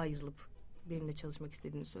olup ayrılıp benimle çalışmak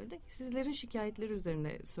istediğini söyledi. Sizlerin şikayetleri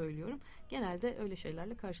üzerine söylüyorum. Genelde öyle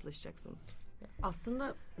şeylerle karşılaşacaksınız.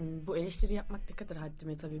 Aslında bu eleştiri yapmak ne kadar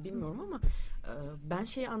haddime tabii bilmiyorum ama ben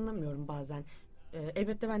şeyi anlamıyorum bazen.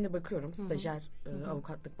 Elbette ben de bakıyorum stajyer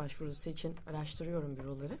avukatlık başvurusu için araştırıyorum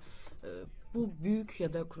büroları. Bu büyük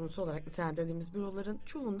ya da kurumsal olarak nitelendirdiğimiz büroların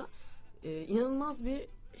çoğunda inanılmaz bir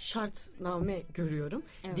şartname görüyorum.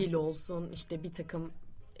 Evet. Dil olsun, işte bir takım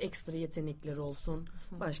ekstra yetenekleri olsun,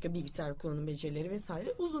 başka bilgisayar kullanım becerileri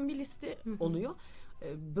vesaire uzun bir liste oluyor.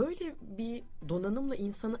 Böyle bir donanımla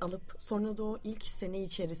insanı alıp sonra da o ilk sene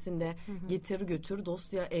içerisinde getir götür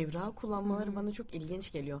dosya evrağı kullanmaları bana çok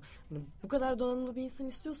ilginç geliyor. Yani bu kadar donanımlı bir insan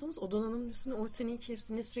istiyorsanız o donanımın üstüne o sene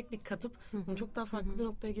içerisinde sürekli katıp onu çok daha farklı bir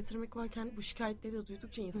noktaya getirmek varken bu şikayetleri de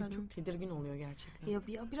duydukça insan çok tedirgin oluyor gerçekten. Ya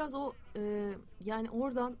biraz o yani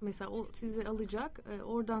oradan mesela o sizi alacak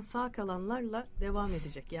oradan sağ kalanlarla devam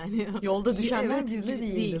edecek yani. Yolda düşenler evet, gizli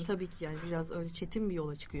değildir. Değil tabii ki yani biraz öyle çetin bir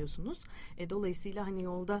yola çıkıyorsunuz. Dolayısıyla hani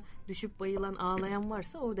yolda düşüp bayılan ağlayan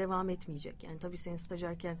varsa o devam etmeyecek. Yani tabii seni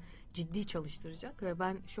stajyerken ciddi çalıştıracak ve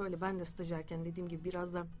ben de stajyerken dediğim gibi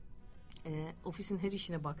biraz da Ofisin her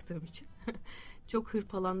işine baktığım için çok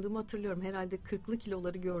hırpalandığımı hatırlıyorum. Herhalde 40'lı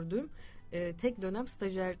kiloları gördüğüm tek dönem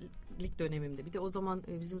stajyerlik dönemimde. Bir de o zaman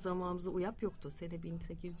bizim zamanımızda UYAP yoktu. Sene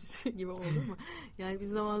 1800 gibi oldu mu? Yani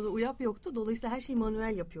bizim zamanımızda UYAP yoktu. Dolayısıyla her şeyi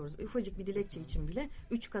manuel yapıyoruz. Ufacık bir dilekçe için bile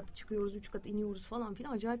 3 kat çıkıyoruz, 3 kat iniyoruz falan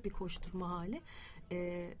filan. Acayip bir koşturma hali.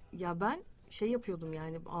 Ya ben yapıyordum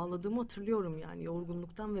yani, ağladığımı hatırlıyorum yani,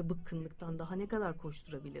 yorgunluktan ve bıkkınlıktan, daha ne kadar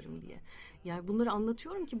koşturabilirim diye. Yani bunları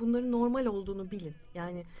anlatıyorum ki bunların normal olduğunu bilin.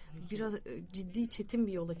 Yani biraz ciddi, çetin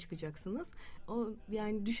bir yola çıkacaksınız.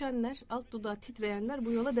 Yani düşenler, alt dudağı titreyenler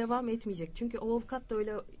bu yola devam etmeyecek. Çünkü o avukat da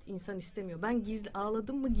öyle insan istemiyor. Ben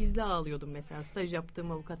ağladım mı gizli ağlıyordum mesela, staj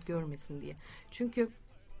yaptığım avukat görmesin diye. Çünkü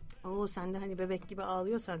sen de hani bebek gibi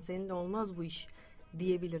ağlıyorsan seninle olmaz bu iş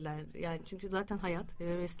diyebilirler. Yani çünkü zaten hayat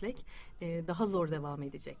ve meslek daha zor devam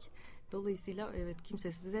edecek. Dolayısıyla evet,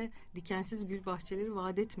 kimse size dikensiz gül bahçeleri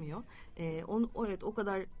vaat etmiyor. Evet, o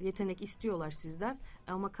kadar yetenek istiyorlar sizden,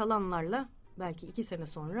 ama kalanlarla belki 2 sene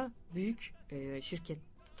sonra büyük şirket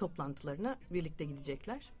toplantılarına birlikte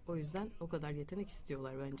gidecekler. O yüzden o kadar yetenek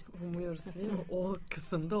istiyorlar bence. Umuyoruz ki o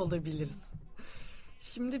kısımda olabiliriz.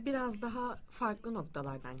 Şimdi biraz daha farklı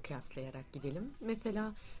noktalardan kıyaslayarak gidelim.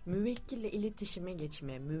 Mesela müvekkille iletişime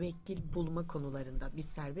geçme, müvekkil bulma konularında biz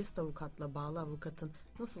serbest avukatla bağlı avukatın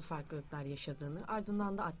nasıl farklılıklar yaşadığını,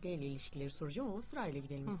 ardından da adliye ile ilişkileri soracağım ama sırayla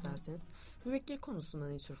gidelim isterseniz. Müvekkil konusunda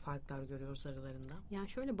ne tür farklar görüyoruz aralarında? Yani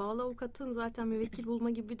şöyle, bağlı avukatın zaten müvekkil bulma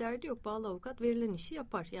gibi bir derdi yok. Bağlı avukat verilen işi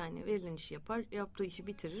yapar. Yani verilen işi yapar, yaptığı işi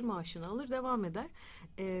bitirir, maaşını alır, devam eder.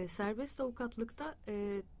 Serbest avukatlıkta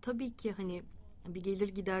tabii ki hani bir gelir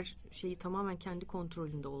gider şeyi tamamen kendi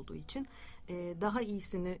kontrolünde olduğu için daha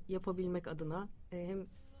iyisini yapabilmek adına hem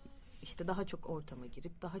işte daha çok ortama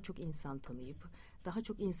girip, daha çok insan tanıyıp, daha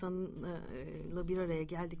çok insanla bir araya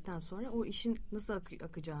geldikten sonra o işin nasıl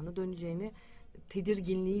akacağını, döneceğini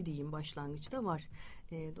tedirginliği diyeyim başlangıçta var.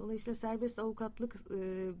 Dolayısıyla serbest avukatlık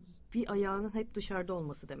bir ayağının hep dışarıda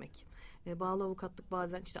olması demek. Bağlı avukatlık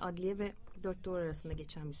bazen işte adliye ve 4 duvar arasında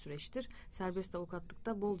geçen bir süreçtir. Serbest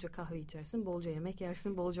avukatlıkta bolca kahve içersin, bolca yemek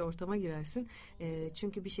yersin, bolca ortama girersin.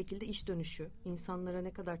 Çünkü bir şekilde iş dönüşü, insanlara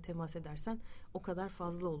ne kadar temas edersen o kadar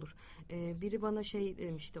fazla olur. Biri bana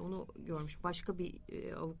demişti, onu görmüş. Başka bir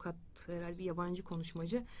avukat, herhalde bir yabancı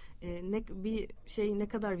konuşmacı, ne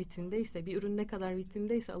kadar vitrindeyse, bir ürün ne kadar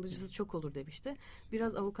vitrindeyse alıcısı çok olur demişti.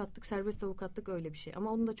 Biraz avukatlık, serbest avukatlık öyle bir şey.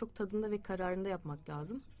 Ama onu da çok tadında ve kararında yapmak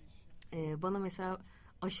lazım. Bana mesela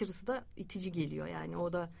aşırısı da itici geliyor. Yani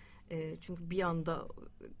o da çünkü bir anda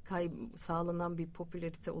sağlanan bir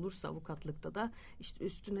popülarite olursa avukatlıkta da işte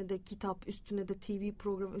üstüne de kitap, üstüne de TV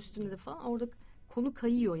programı, üstüne de falan, orada konu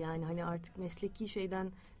kayıyor yani, hani artık mesleki şeyden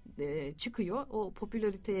çıkıyor. O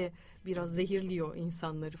popülariteye biraz zehirliyor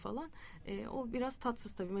insanları falan. O biraz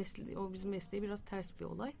tatsız tabii, o bizim mesleğe biraz ters bir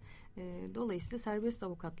olay. Dolayısıyla serbest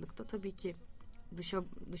avukatlıkta tabii ki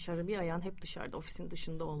dışarı bir ayağın hep dışarıda, ofisin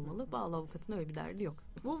dışında olmalı. Bağlı avukatın öyle bir derdi yok.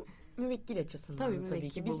 Bu müvekkil açısından tabii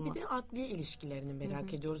ki. Biz bir de adliye ilişkilerini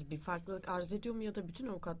merak ediyoruz. Bir farklılık arz ediyor mu ya da bütün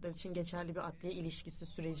avukatlar için geçerli bir adliye ilişkisi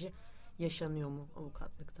süreci yaşanıyor mu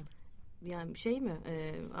avukatlıkta? Yani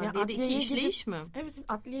adliyede iki işleyiş mi? Evet,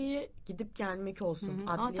 adliyeye gidip gelmek olsun.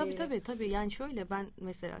 Tabii. Yani şöyle, ben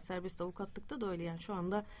mesela serbest avukatlıkta da öyle, yani şu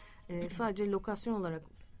anda sadece lokasyon olarak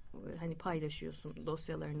hani paylaşıyorsun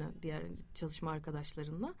dosyalarını diğer çalışma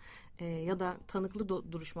arkadaşlarınla, ya da tanıklı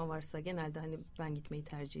duruşma varsa genelde hani ben gitmeyi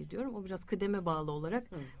tercih ediyorum. O biraz kıdeme bağlı olarak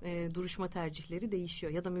duruşma tercihleri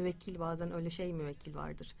değişiyor. Ya da müvekkil, bazen öyle müvekkil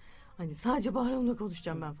vardır. Hani sadece Bahar Hanım'la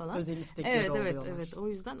konuşacağım ben falan. Özel istekleri oluyorlar. Evet. O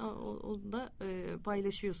yüzden o da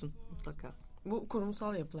paylaşıyorsun mutlaka. Bu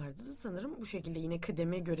kurumsal yapılarda da sanırım bu şekilde yine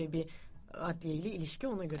kıdeme göre bir adliye ile ilişki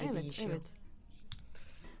ona göre değişiyor. Evet.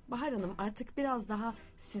 Bahar Hanım, artık biraz daha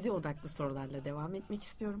size odaklı sorularla devam etmek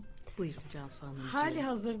istiyorum. Buyurun Cansu Hanımcığım. Hali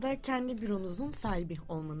hazırda kendi büronuzun sahibi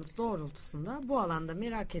olmanız doğrultusunda bu alanda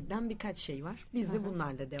merak edilen birkaç şey var. Biz de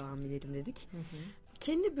bunlarla devam edelim dedik.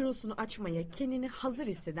 Kendi bürosunu açmaya kendini hazır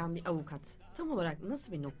hisseden bir avukat tam olarak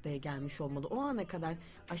nasıl bir noktaya gelmiş olmalı? O ana kadar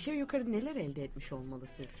aşağı yukarı neler elde etmiş olmalı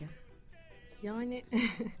sizce? Yani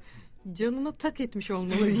canına tak etmiş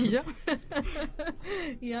olmalı diyeceğim.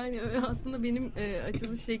 Yani aslında benim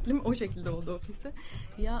açılış şeklim o şekilde oldu ofise.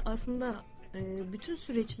 Ya aslında bütün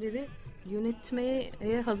süreçleri yönetmeye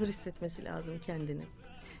hazır hissetmesi lazım kendini.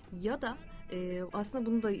 Ya da aslında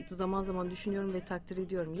bunu da zaman zaman düşünüyorum ve takdir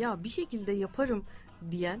ediyorum. Ya bir şekilde yaparım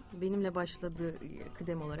diyen, benimle başladığı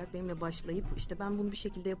kıdem olarak benimle başlayıp işte ben bunu bir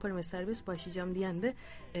şekilde yaparım ve serbest başlayacağım diyen de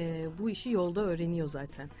bu işi yolda öğreniyor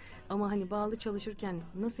zaten. Ama hani bağlı çalışırken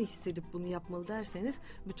nasıl hissedip bunu yapmalı derseniz,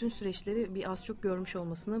 bütün süreçleri bir az çok görmüş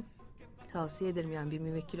olmasını tavsiye ederim. Yani bir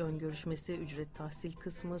müvekkil ön görüşmesi, ücret tahsil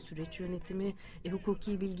kısmı, süreç yönetimi,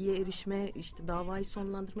 hukuki bilgiye erişme, işte davayı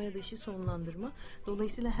sonlandırma ya da işi sonlandırma.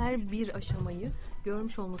 Dolayısıyla her bir aşamayı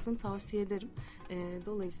görmüş olmasını tavsiye ederim.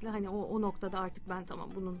 Dolayısıyla hani o noktada artık ben tamam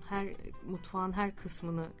bunun mutfağın her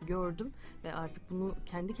kısmını gördüm ve artık bunu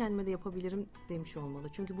kendi kendime de yapabilirim demiş olmalı.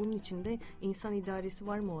 Çünkü bunun içinde insan idaresi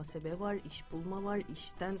var, muhasebe var, iş bulma var,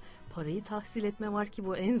 işten parayı tahsil etme var ki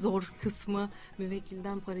bu en zor kısmı,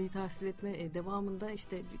 müvekkilden parayı tahsil etme. Devamında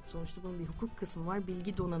işte sonuçta bunun bir hukuk kısmı var,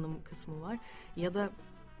 bilgi donanım kısmı var ya da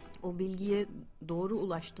o bilgiye doğru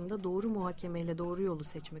ulaştığında doğru muhakemeyle doğru yolu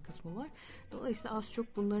seçme kısmı var. Dolayısıyla az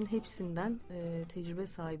çok bunların hepsinden tecrübe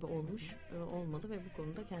sahibi olmuş olmalı ve bu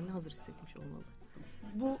konuda kendini hazır hissetmiş olmalı.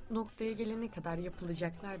 Bu noktaya gelene kadar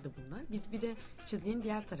yapılacaklar da bunlar. Biz bir de çizginin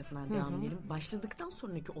diğer tarafından devam edelim. Başladıktan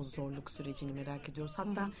sonraki o zorluk sürecini merak ediyoruz.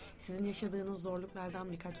 Hatta sizin yaşadığınız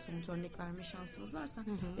zorluklardan birkaç somut örnek verme şansınız varsa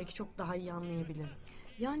belki çok daha iyi anlayabiliriz.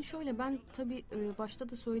 Yani şöyle, ben tabii başta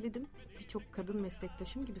da söyledim, birçok kadın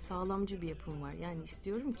meslektaşım gibi sağlamcı bir yapım var. Yani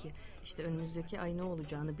istiyorum ki işte önümüzdeki ay ne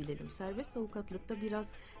olacağını bilelim. Serbest avukatlıkta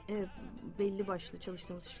biraz belli başlı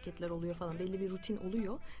çalıştığımız şirketler oluyor falan, belli bir rutin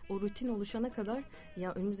oluyor. O rutin oluşana kadar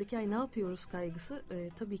ya önümüzdeki ay ne yapıyoruz kaygısı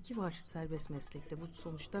tabii ki var serbest meslekte. Bu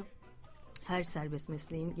sonuçta her serbest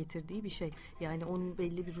mesleğin getirdiği bir şey. Yani onun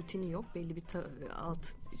belli bir rutini yok, belli bir alt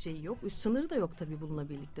şeyi yok. Üst sınırı da yok tabii bununla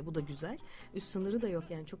birlikte. Bu da güzel. Üst sınırı da yok.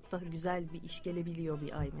 Yani çok daha güzel bir iş gelebiliyor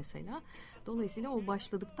bir ay mesela. Dolayısıyla o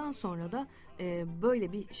başladıktan sonra da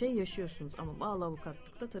böyle bir şey yaşıyorsunuz. Ama bağlı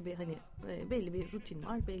avukatlıkta tabii hani belli bir rutin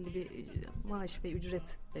var, belli bir maaş ve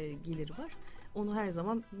ücret geliri var. Onu her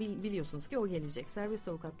zaman biliyorsunuz ki o gelecek. Serbest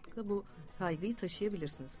avukatlıkta bu kaygıyı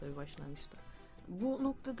taşıyabilirsiniz tabii başlangıçta. Bu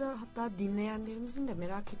noktada hatta dinleyenlerimizin de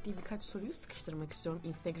merak ettiği birkaç soruyu sıkıştırmak istiyorum.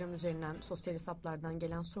 Instagram üzerinden, sosyal hesaplardan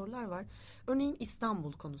gelen sorular var. Örneğin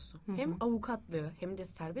İstanbul konusu. Hem avukatlığı hem de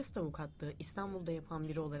serbest avukatlığı İstanbul'da yapan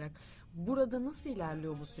biri olarak burada nasıl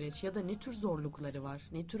ilerliyor bu süreç? Ya da ne tür zorlukları var?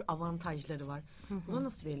 Ne tür avantajları var? Buna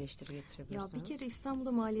nasıl bir eleştiri getirebilirsiniz? Ya bir kere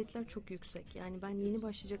İstanbul'da maliyetler çok yüksek. Yani ben yeni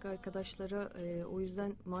başlayacak arkadaşlara o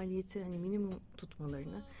yüzden maliyeti hani minimum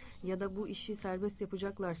tutmalarını ya da bu işi serbest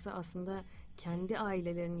yapacaklarsa aslında kendi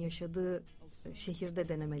ailelerinin yaşadığı şehirde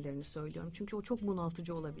denemelerini söylüyorum. Çünkü o çok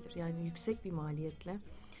bunaltıcı olabilir. Yani yüksek bir maliyetle,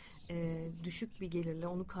 düşük bir gelirle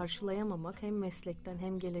onu karşılayamamak hem meslekten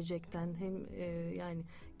hem gelecekten hem yani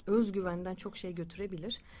özgüvenden çok şey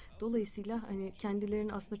götürebilir. Dolayısıyla hani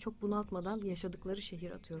kendilerini aslında çok bunaltmadan yaşadıkları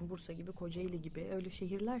şehir, atıyorum Bursa gibi, Kocaeli gibi öyle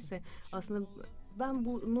şehirlerse aslında ben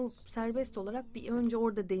bunu serbest olarak bir önce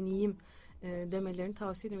orada deneyeyim demelerini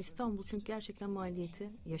tavsiye ederim. İstanbul çünkü gerçekten maliyeti,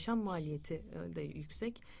 yaşam maliyeti de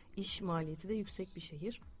yüksek, iş maliyeti de yüksek bir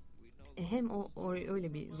şehir. Hem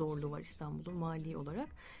öyle bir zorluğu var İstanbul'un mali olarak,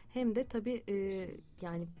 hem de tabii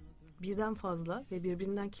yani birden fazla ve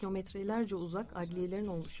birbirinden kilometrelerce uzak adliyelerin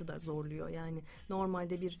oluşu da zorluyor. Yani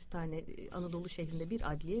normalde bir tane Anadolu şehrinde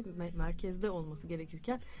bir adliye merkezde olması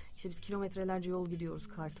gerekirken işte biz kilometrelerce yol gidiyoruz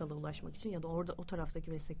Kartal'a ulaşmak için ya da orada o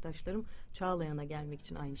taraftaki meslektaşlarım Çağlayan'a gelmek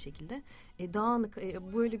için aynı şekilde. Dağınık,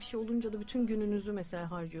 böyle bir şey olunca da bütün gününüzü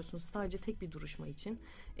mesela harcıyorsunuz sadece tek bir duruşma için.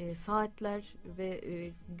 Saatler ve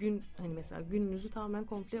gün, hani mesela gününüzü tamamen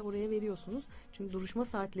komple oraya veriyorsunuz. Çünkü duruşma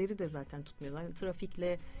saatleri de zaten tutmuyor. Yani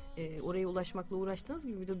trafikle oraya ulaşmakla uğraştığınız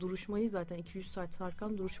gibi bir de duruşmayı zaten 200 saat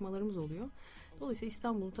sarkan duruşmalarımız oluyor. Dolayısıyla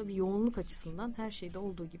İstanbul'un tabii yoğunluk açısından her şeyde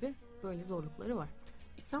olduğu gibi böyle zorlukları var.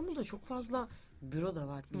 İstanbul'da çok fazla büro da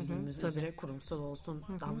var bildiğimiz üzere, kurumsal olsun,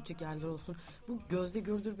 daha butik yerler olsun. Bu gözle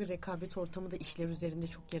görülür bir rekabet ortamı da işler üzerinde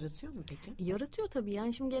çok yaratıyor mu peki? Yaratıyor tabii.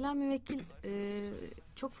 Yani şimdi gelen müvekkil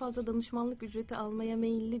çok fazla danışmanlık ücreti almaya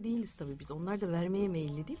meyilli değiliz tabii biz. Onlar da vermeye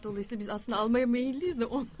meyilli değil. Dolayısıyla biz aslında almaya meyilliyiz de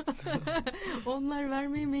onlar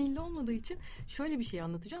vermeye meyilli olmadığı için şöyle bir şey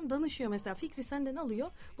anlatacağım. Danışıyor mesela, fikri senden alıyor.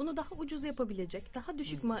 Bunu daha ucuz yapabilecek, daha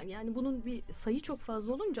düşük yani bunun bir sayı çok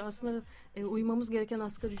fazla olunca aslında uymamız gereken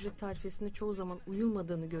asgari ücret tarifesinde çoğu zaman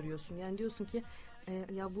uyulmadığını görüyorsun. Yani diyorsun ki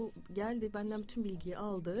ya bu geldi benden bütün bilgiyi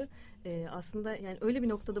aldı. Aslında yani öyle bir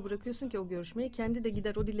noktada bırakıyorsun ki o görüşmeyi, kendi de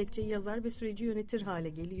gider o dilekçeyi yazar ve süreci yönetir hale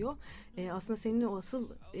geliyor. Aslında senin o asıl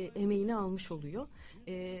emeğini almış oluyor.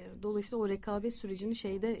 Dolayısıyla o rekabet sürecini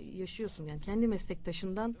şeyde yaşıyorsun. Yani kendi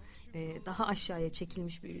meslektaşından daha aşağıya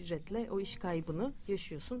çekilmiş bir ücretle o iş kaybını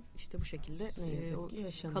yaşıyorsun. İşte bu şekilde o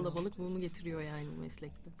kalabalık bunu getiriyor yani bu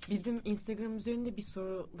meslekte. Bizim Instagram üzerinde bir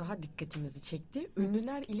soru daha dikkatimizi çekti.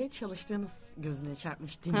 Ünlüler ile çalıştığınız gözüne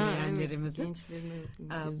çarpmış dinleyenlerimizin. Evet,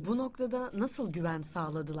 gençlerin. Bu noktada nasıl güven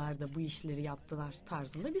sağladılar da bu işleri yaptılar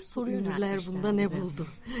tarzında bir soru Ünlüler yöneltmişler bunda bize. ne buldu?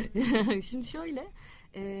 Şimdi şöyle...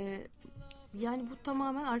 Yani bu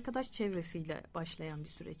tamamen arkadaş çevresiyle başlayan bir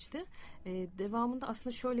süreçti. Devamında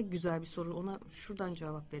aslında şöyle güzel bir soru, ona şuradan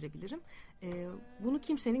cevap verebilirim. Bunu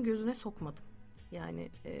kimsenin gözüne sokmadım. Yani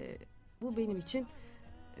bu benim için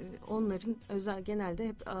onların genelde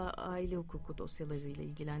hep aile hukuku dosyalarıyla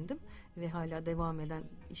ilgilendim ve hala devam eden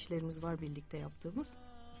işlerimiz var birlikte yaptığımız.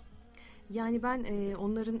 Yani ben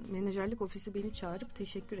onların menajerlik ofisi beni çağırıp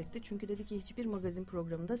teşekkür etti. Çünkü dedi ki hiçbir magazin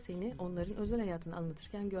programında seni onların özel hayatını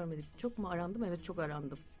anlatırken görmedik. Çok mu arandım? Evet, çok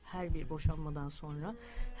arandım. Her bir boşanmadan sonra,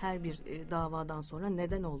 her bir davadan sonra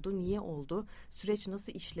neden oldu, niye oldu, süreç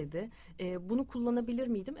nasıl işledi? Bunu kullanabilir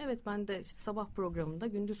miydim? Evet, ben de işte sabah programında,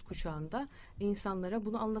 gündüz kuşağında insanlara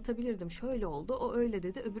bunu anlatabilirdim. Şöyle oldu, o öyle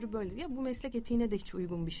dedi, öbürü böyle dedi. Ya bu meslek etiğine de hiç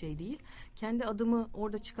uygun bir şey değil. Kendi adımı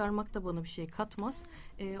orada çıkarmak da bana bir şey katmaz.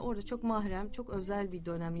 Orada çok mahrem, çok özel bir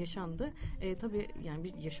dönem yaşandı. Tabii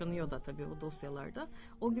yani yaşanıyor da tabii o dosyalarda.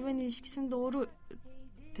 O güven ilişkisini doğru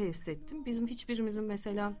tesis ettim. Bizim hiçbirimizin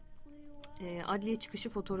mesela adliye çıkışı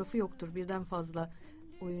fotoğrafı yoktur. Birden fazla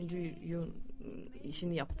oyuncunun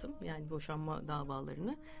işini yaptım. Yani boşanma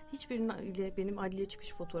davalarını. Hiçbiriyle benim adliye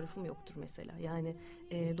çıkışı fotoğrafım yoktur mesela. Yani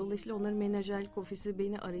dolayısıyla onların menajerlik ofisi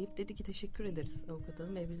beni arayıp dedi ki teşekkür ederiz avukat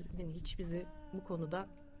hanım. Hiç bizi bu konuda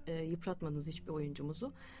yıpratmadınız hiçbir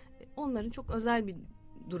oyuncumuzu. Onların çok özel bir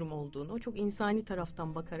durum olduğunu, çok insani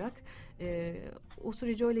taraftan bakarak o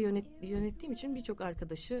süreci öyle yönettiğim için birçok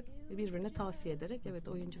arkadaşı birbirine tavsiye ederek evet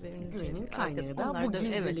oyuncu ve ünlü güvenin kaynağı da bu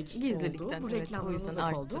gizlilikten olduğu, bu reklamların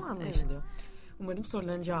uzak olduğu anlaşılıyor. Evet. Umarım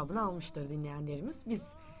soruların cevabını almıştır dinleyenlerimiz.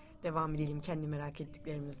 Biz devam edelim kendi merak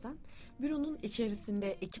ettiklerimizden. Büronun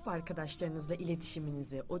içerisinde ekip arkadaşlarınızla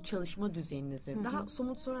iletişiminizi, o çalışma düzeninizi, daha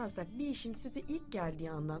somut sorarsak bir işin size ilk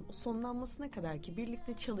geldiği andan sonlanmasına kadar ki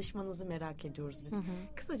birlikte çalışmanızı merak ediyoruz biz.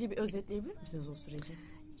 Kısaca bir özetleyebilir misiniz o süreci?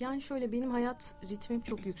 Yani şöyle, benim hayat ritmim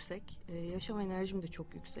çok yüksek, yaşam enerjim de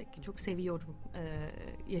çok yüksek, çok seviyorum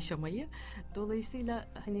yaşamayı. Dolayısıyla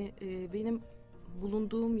hani benim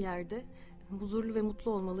bulunduğum yerde huzurlu ve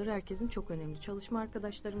mutlu olmaları herkesin çok önemli. Çalışma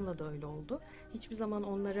arkadaşlarımla da öyle oldu. Hiçbir zaman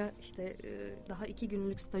onlara işte daha 2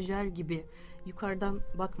 günlük stajyer gibi yukarıdan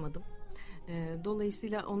bakmadım.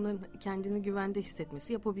 Dolayısıyla onların kendini güvende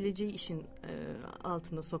hissetmesi, yapabileceği işin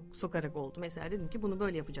altına sokarak oldu. Mesela dedim ki bunu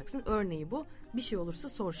böyle yapacaksın. Örneği bu. Bir şey olursa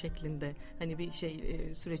sor şeklinde hani bir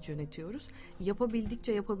süreç yönetiyoruz.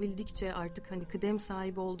 Yapabildikçe artık hani kıdem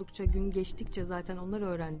sahibi oldukça, gün geçtikçe zaten onlar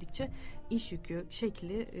öğrendikçe iş yükü,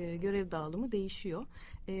 şekli, görev dağılımı değişiyor.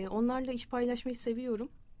 Onlarla iş paylaşmayı seviyorum.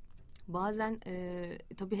 Bazen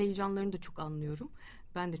tabii heyecanlarını da çok anlıyorum.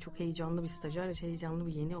 Ben de çok heyecanlı bir stajyer, heyecanlı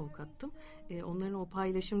bir yeni avukattım. Onların o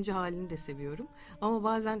paylaşımcı halini de seviyorum. Ama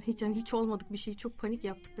bazen hiç olmadık bir şeyi çok panik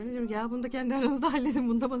yaptıklarını diyorum. Ya bunu da kendi aranızda halledin,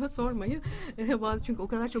 bunu da bana sormayın. Çünkü o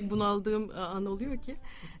kadar çok bunaldığım an oluyor ki.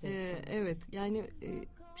 Evet, yani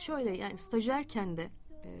şöyle, yani stajyerken de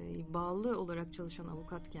bağlı olarak çalışan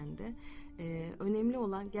avukatken de önemli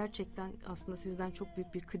olan gerçekten aslında sizden çok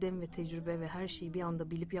büyük bir kıdem ve tecrübe ve her şeyi bir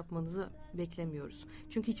anda bilip yapmanızı beklemiyoruz.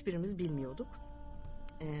 Çünkü hiçbirimiz bilmiyorduk.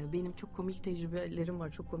 Benim çok komik tecrübelerim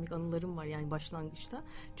var, çok komik anılarım var yani başlangıçta.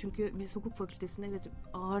 Çünkü biz hukuk fakültesinde evet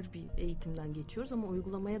ağır bir eğitimden geçiyoruz ama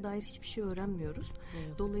uygulamaya dair hiçbir şey öğrenmiyoruz.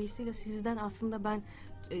 Dolayısıyla sizden aslında ben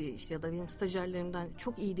işte ya da benim stajyerlerimden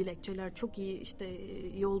çok iyi dilekçeler, çok iyi işte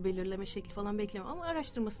yol belirleme şekli falan beklemiyorum ama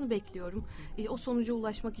araştırmasını bekliyorum. O sonuca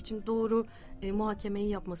ulaşmak için doğru muhakemeyi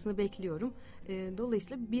yapmasını bekliyorum.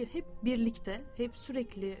 Dolayısıyla hep birlikte, hep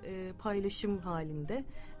sürekli paylaşım halinde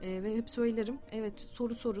ve hep söylerim, evet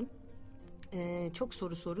soru sorun, çok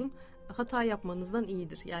soru sorun. Hata yapmanızdan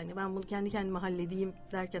iyidir. Yani ben bunu kendi kendime halledeyim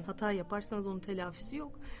derken hata yaparsanız onun telafisi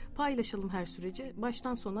yok. Paylaşalım her süreci.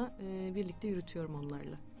 Baştan sona birlikte yürütüyorum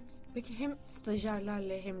onlarla. Peki hem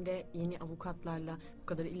stajyerlerle hem de yeni avukatlarla bu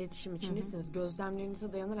kadar iletişim içindesiniz.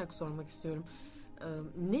 Gözlemlerinize dayanarak sormak istiyorum.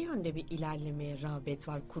 Ne yönde bir ilerlemeye rağbet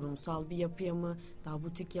var? Kurumsal bir yapıya mı? Daha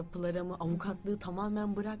butik yapılara mı? Avukatlığı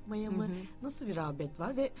tamamen bırakmaya mı? Nasıl bir rağbet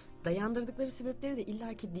var? Ve dayandırdıkları sebepleri de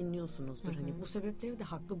illaki dinliyorsunuzdur. Hani bu sebepleri de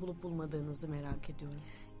haklı bulup bulmadığınızı merak ediyorum.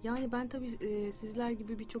 Yani ben tabii sizler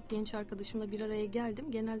gibi birçok genç arkadaşımla bir araya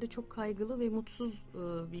geldim. Genelde çok kaygılı ve mutsuz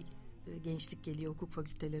bir gençlik geliyor hukuk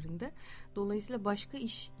fakültelerinde. Dolayısıyla başka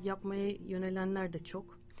iş yapmaya yönelenler de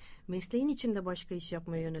çok. Mesleğin içinde başka iş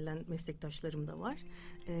yapmaya yönelen meslektaşlarım da var.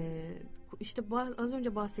 İşte az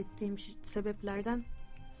önce bahsettiğim sebeplerden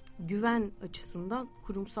güven açısından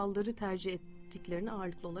kurumsalları tercih ettiklerini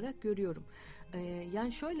ağırlıklı olarak görüyorum.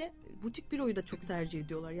 Yani şöyle, butik büroyu da çok tercih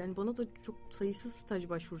ediyorlar. Yani bana da çok sayısız staj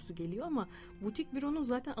başvurusu geliyor ama butik büronun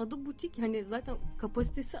zaten adı butik, hani zaten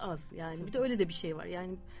kapasitesi az. Yani Tabii. bir de öyle de bir şey var.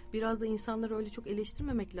 Yani biraz da insanları öyle çok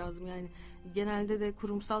eleştirmemek lazım. Yani genelde de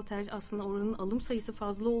kurumsal tercih aslında oranın alım sayısı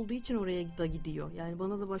fazla olduğu için oraya da gidiyor. Yani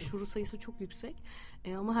bana da başvuru sayısı çok yüksek.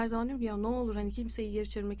 Ama her zaman diyorum ki ya ne olur hani kimseyi geri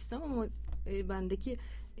çevirmek istemem ama bendeki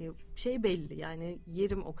şey belli, yani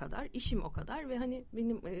yerim o kadar, işim o kadar ve hani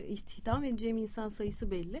benim istihdam edeceğim insan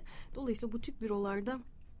sayısı belli. Dolayısıyla bu tip bürolarda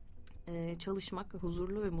çalışmak,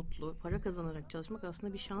 huzurlu ve mutlu, para kazanarak çalışmak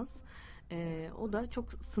aslında bir şans. O da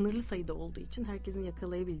çok sınırlı sayıda olduğu için herkesin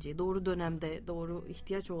yakalayabileceği, doğru dönemde, doğru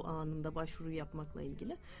ihtiyaç anında başvuru yapmakla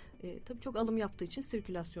ilgili. Tabii çok alım yaptığı için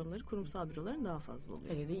sirkülasyonları kurumsal büroların daha fazla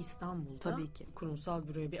oluyor. Hele de İstanbul'da Tabii ki. kurumsal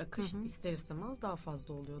büroya bir akış ister istemez daha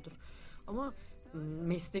fazla oluyordur. Ama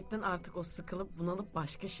meslekten artık o sıkılıp bunalıp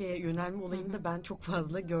başka şeye yönelme olayını da ben çok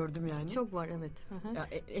fazla gördüm yani. Çok var, evet. Ya,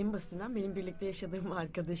 en basitinden benim birlikte yaşadığım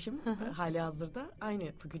arkadaşım halihazırda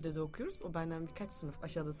aynı fakültede okuyoruz. O benden birkaç sınıf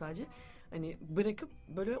aşağıda sadece. Hani bırakıp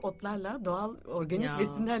böyle otlarla, doğal organik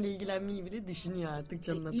besinlerle ilgilenmeyi bile düşünüyor artık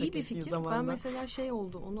canına tak ettiği zamanda. Ben mesela şey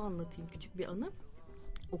oldu, onu anlatayım, küçük bir anı.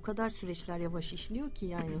 O kadar süreçler yavaş işliyor ki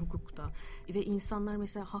yani hukukta ve insanlar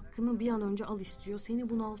mesela hakkını bir an önce al istiyor, seni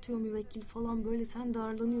bunaltıyor müvekkil falan, böyle sen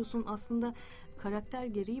darlanıyorsun. Aslında karakter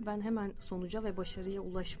gereği ben hemen sonuca ve başarıya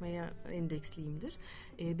ulaşmaya endeksliyimdir.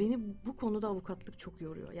 Beni bu konuda avukatlık çok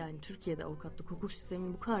yoruyor. Yani Türkiye'de avukatlık, hukuk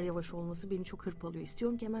sisteminin bu kadar yavaş olması beni çok hırpalıyor.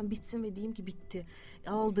 İstiyorum ki hemen bitsin ve diyeyim ki bitti.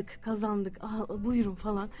 Aldık, kazandık, buyurun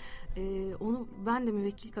falan. Onu ben de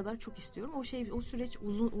müvekkil kadar çok istiyorum. O süreç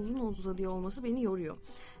uzun uzadığı olması beni yoruyor.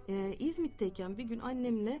 İzmit'teyken bir gün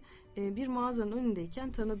annemle bir mağazanın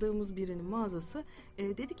önündeyken tanıdığımız birinin mağazası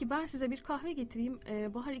dedi ki ben size bir kahve getireyim.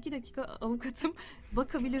 Bahar 2 dakika avukatım,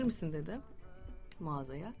 bakabilir misin dedi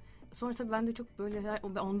mağazaya. Sonra tabii ben de çok böyle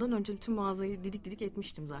ondan önce bütün mağazayı didik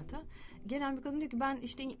etmiştim zaten. Gelen bir kadın diyor ki ben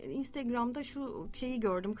işte Instagram'da şu şeyi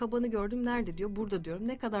gördüm, kabanı gördüm, nerede diyor, burada diyorum,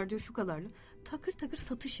 ne kadar diyor, şu kadar diyor. Takır takır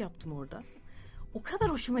satış yaptım orada. O kadar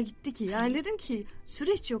hoşuma gitti ki yani dedim ki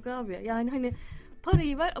süreç yok abi, yani hani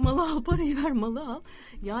parayı ver malı al, parayı ver malı al.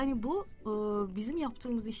 Yani bu bizim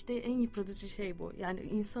yaptığımız işte en yıpratıcı şey bu. Yani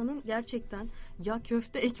insanın gerçekten ya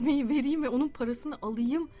köfte ekmeği vereyim ve onun parasını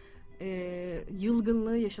alayım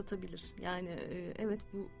yılgınlığı yaşatabilir. Yani evet,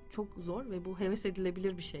 bu çok zor ve bu heves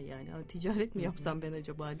edilebilir bir şey yani. Ticaret mi yapsam ben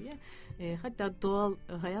acaba diye. Hatta doğal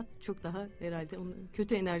hayat çok daha herhalde onun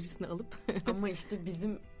kötü enerjisini alıp ama işte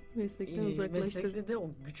bizim meslekten uzaklaştırır. Meslekte de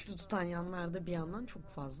o güçlü tutan yanlarda bir yandan çok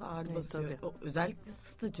fazla ağır basıyor. O, özellikle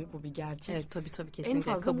statü, bu bir gerçek. Evet tabii kesinlikle. En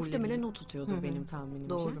fazla muhtemelen o tutuyordur benim tahminimce.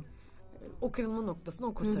 Doğru. O kırılma noktasını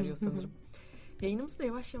o kurtarıyor sanırım. Yayınımızı da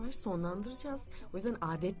yavaş yavaş sonlandıracağız. O yüzden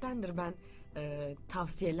adettendir ben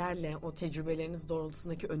tavsiyelerle, o tecrübeleriniz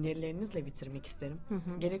doğrultusundaki önerilerinizle bitirmek isterim.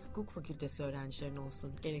 Gerek hukuk fakültesi öğrencilerine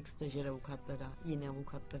olsun, gerek stajyer avukatlara, yeni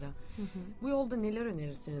avukatlara. Bu yolda neler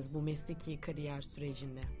önerirsiniz bu mesleki kariyer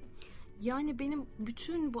sürecinde? Yani benim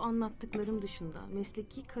bütün bu anlattıklarım dışında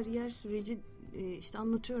mesleki kariyer süreci işte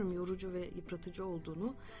anlatıyorum yorucu ve yıpratıcı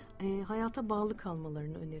olduğunu, hayata bağlı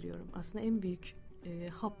kalmalarını öneriyorum. Aslında en büyük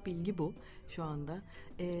hap bilgi bu şu anda.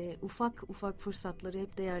 Ufak ufak fırsatları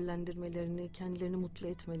hep değerlendirmelerini, kendilerini mutlu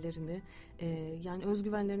etmelerini, yani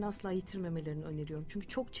özgüvenlerini asla yitirmemelerini öneriyorum. Çünkü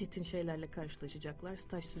çok çetin şeylerle karşılaşacaklar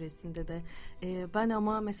staj süresinde de.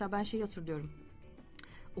 Ben şeyi hatırlıyorum.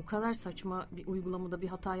 O kadar saçma bir uygulamada bir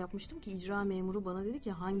hata yapmıştım ki icra memuru bana dedi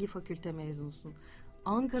ki hangi fakülte mezunusun?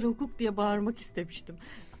 Ankara Hukuk diye bağırmak istemiştim.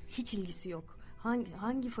 Hiç ilgisi yok.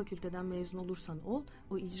 Hangi fakülteden mezun olursan ol,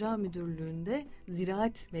 o icra müdürlüğünde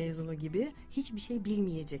ziraat mezunu gibi hiçbir şey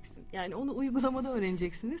bilmeyeceksin. Yani onu uygulamada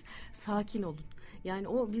öğreneceksiniz. Sakin olun. Yani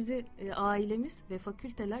o bizi ailemiz ve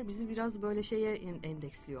fakülteler bizi biraz böyle şeye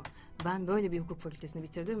endeksliyor. Ben böyle bir hukuk fakültesini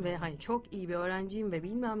bitirdim ve hani çok iyi bir öğrenciyim ve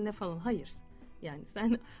bilmem ne falan. Hayır. Yani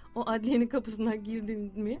sen o adliyenin kapısından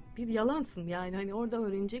girdin mi bir yalansın. Yani hani orada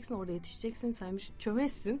öğreneceksin, orada yetişeceksin, sen bir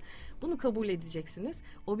çömezsin. Bunu kabul edeceksiniz.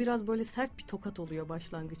 O biraz böyle sert bir tokat oluyor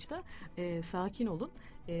başlangıçta. Sakin olun.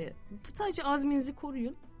 Sadece azminizi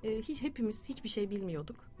koruyun. Hepimiz hiçbir şey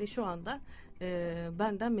bilmiyorduk ve şu anda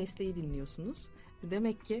benden mesleği dinliyorsunuz.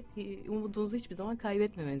 Demek ki umudunuzu hiçbir zaman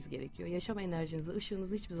kaybetmemeniz gerekiyor. Yaşam enerjinizi,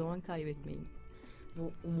 ışığınızı hiçbir zaman kaybetmeyin.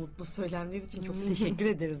 Bu umutlu söylemler için çok teşekkür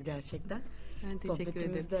ederiz gerçekten. Ben teşekkür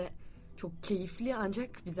Sohbetimiz de çok keyifli,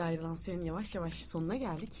 ancak bize ayrılan sürenin yavaş yavaş sonuna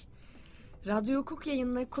geldik. Radyo Hukuk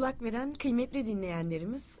yayınına kulak veren kıymetli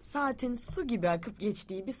dinleyenlerimiz, saatin su gibi akıp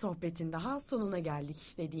geçtiği bir sohbetin daha sonuna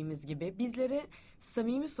geldik dediğimiz gibi. Bizlere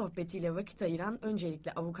samimi sohbetiyle vakit ayıran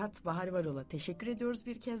öncelikle Avukat Bahar Varol'a teşekkür ediyoruz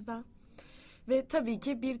bir kez daha. Ve tabii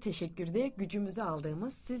ki bir teşekkür de gücümüzü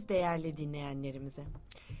aldığımız siz değerli dinleyenlerimize.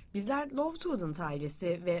 Bizler Law Student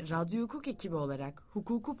ailesi ve Radyo Hukuk ekibi olarak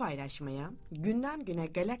hukuku paylaşmaya, günden güne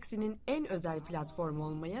Galaxy'nin en özel platformu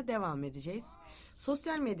olmaya devam edeceğiz.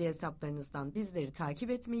 Sosyal medya hesaplarınızdan bizleri takip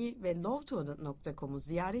etmeyi ve lawstudent.com'u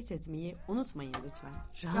ziyaret etmeyi unutmayın lütfen.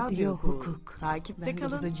 Radyo Hukuk. Takipte Ben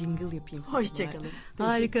kalın. de burada jingle yapayım. Hoşçakalın.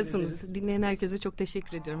 Harikasınız. Dinleyen herkese çok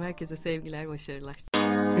teşekkür ediyorum. Herkese sevgiler, başarılar.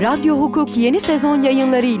 Radyo Hukuk yeni sezon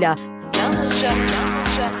yayınlarıyla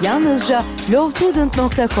yalnızca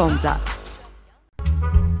lawstudent.com'da.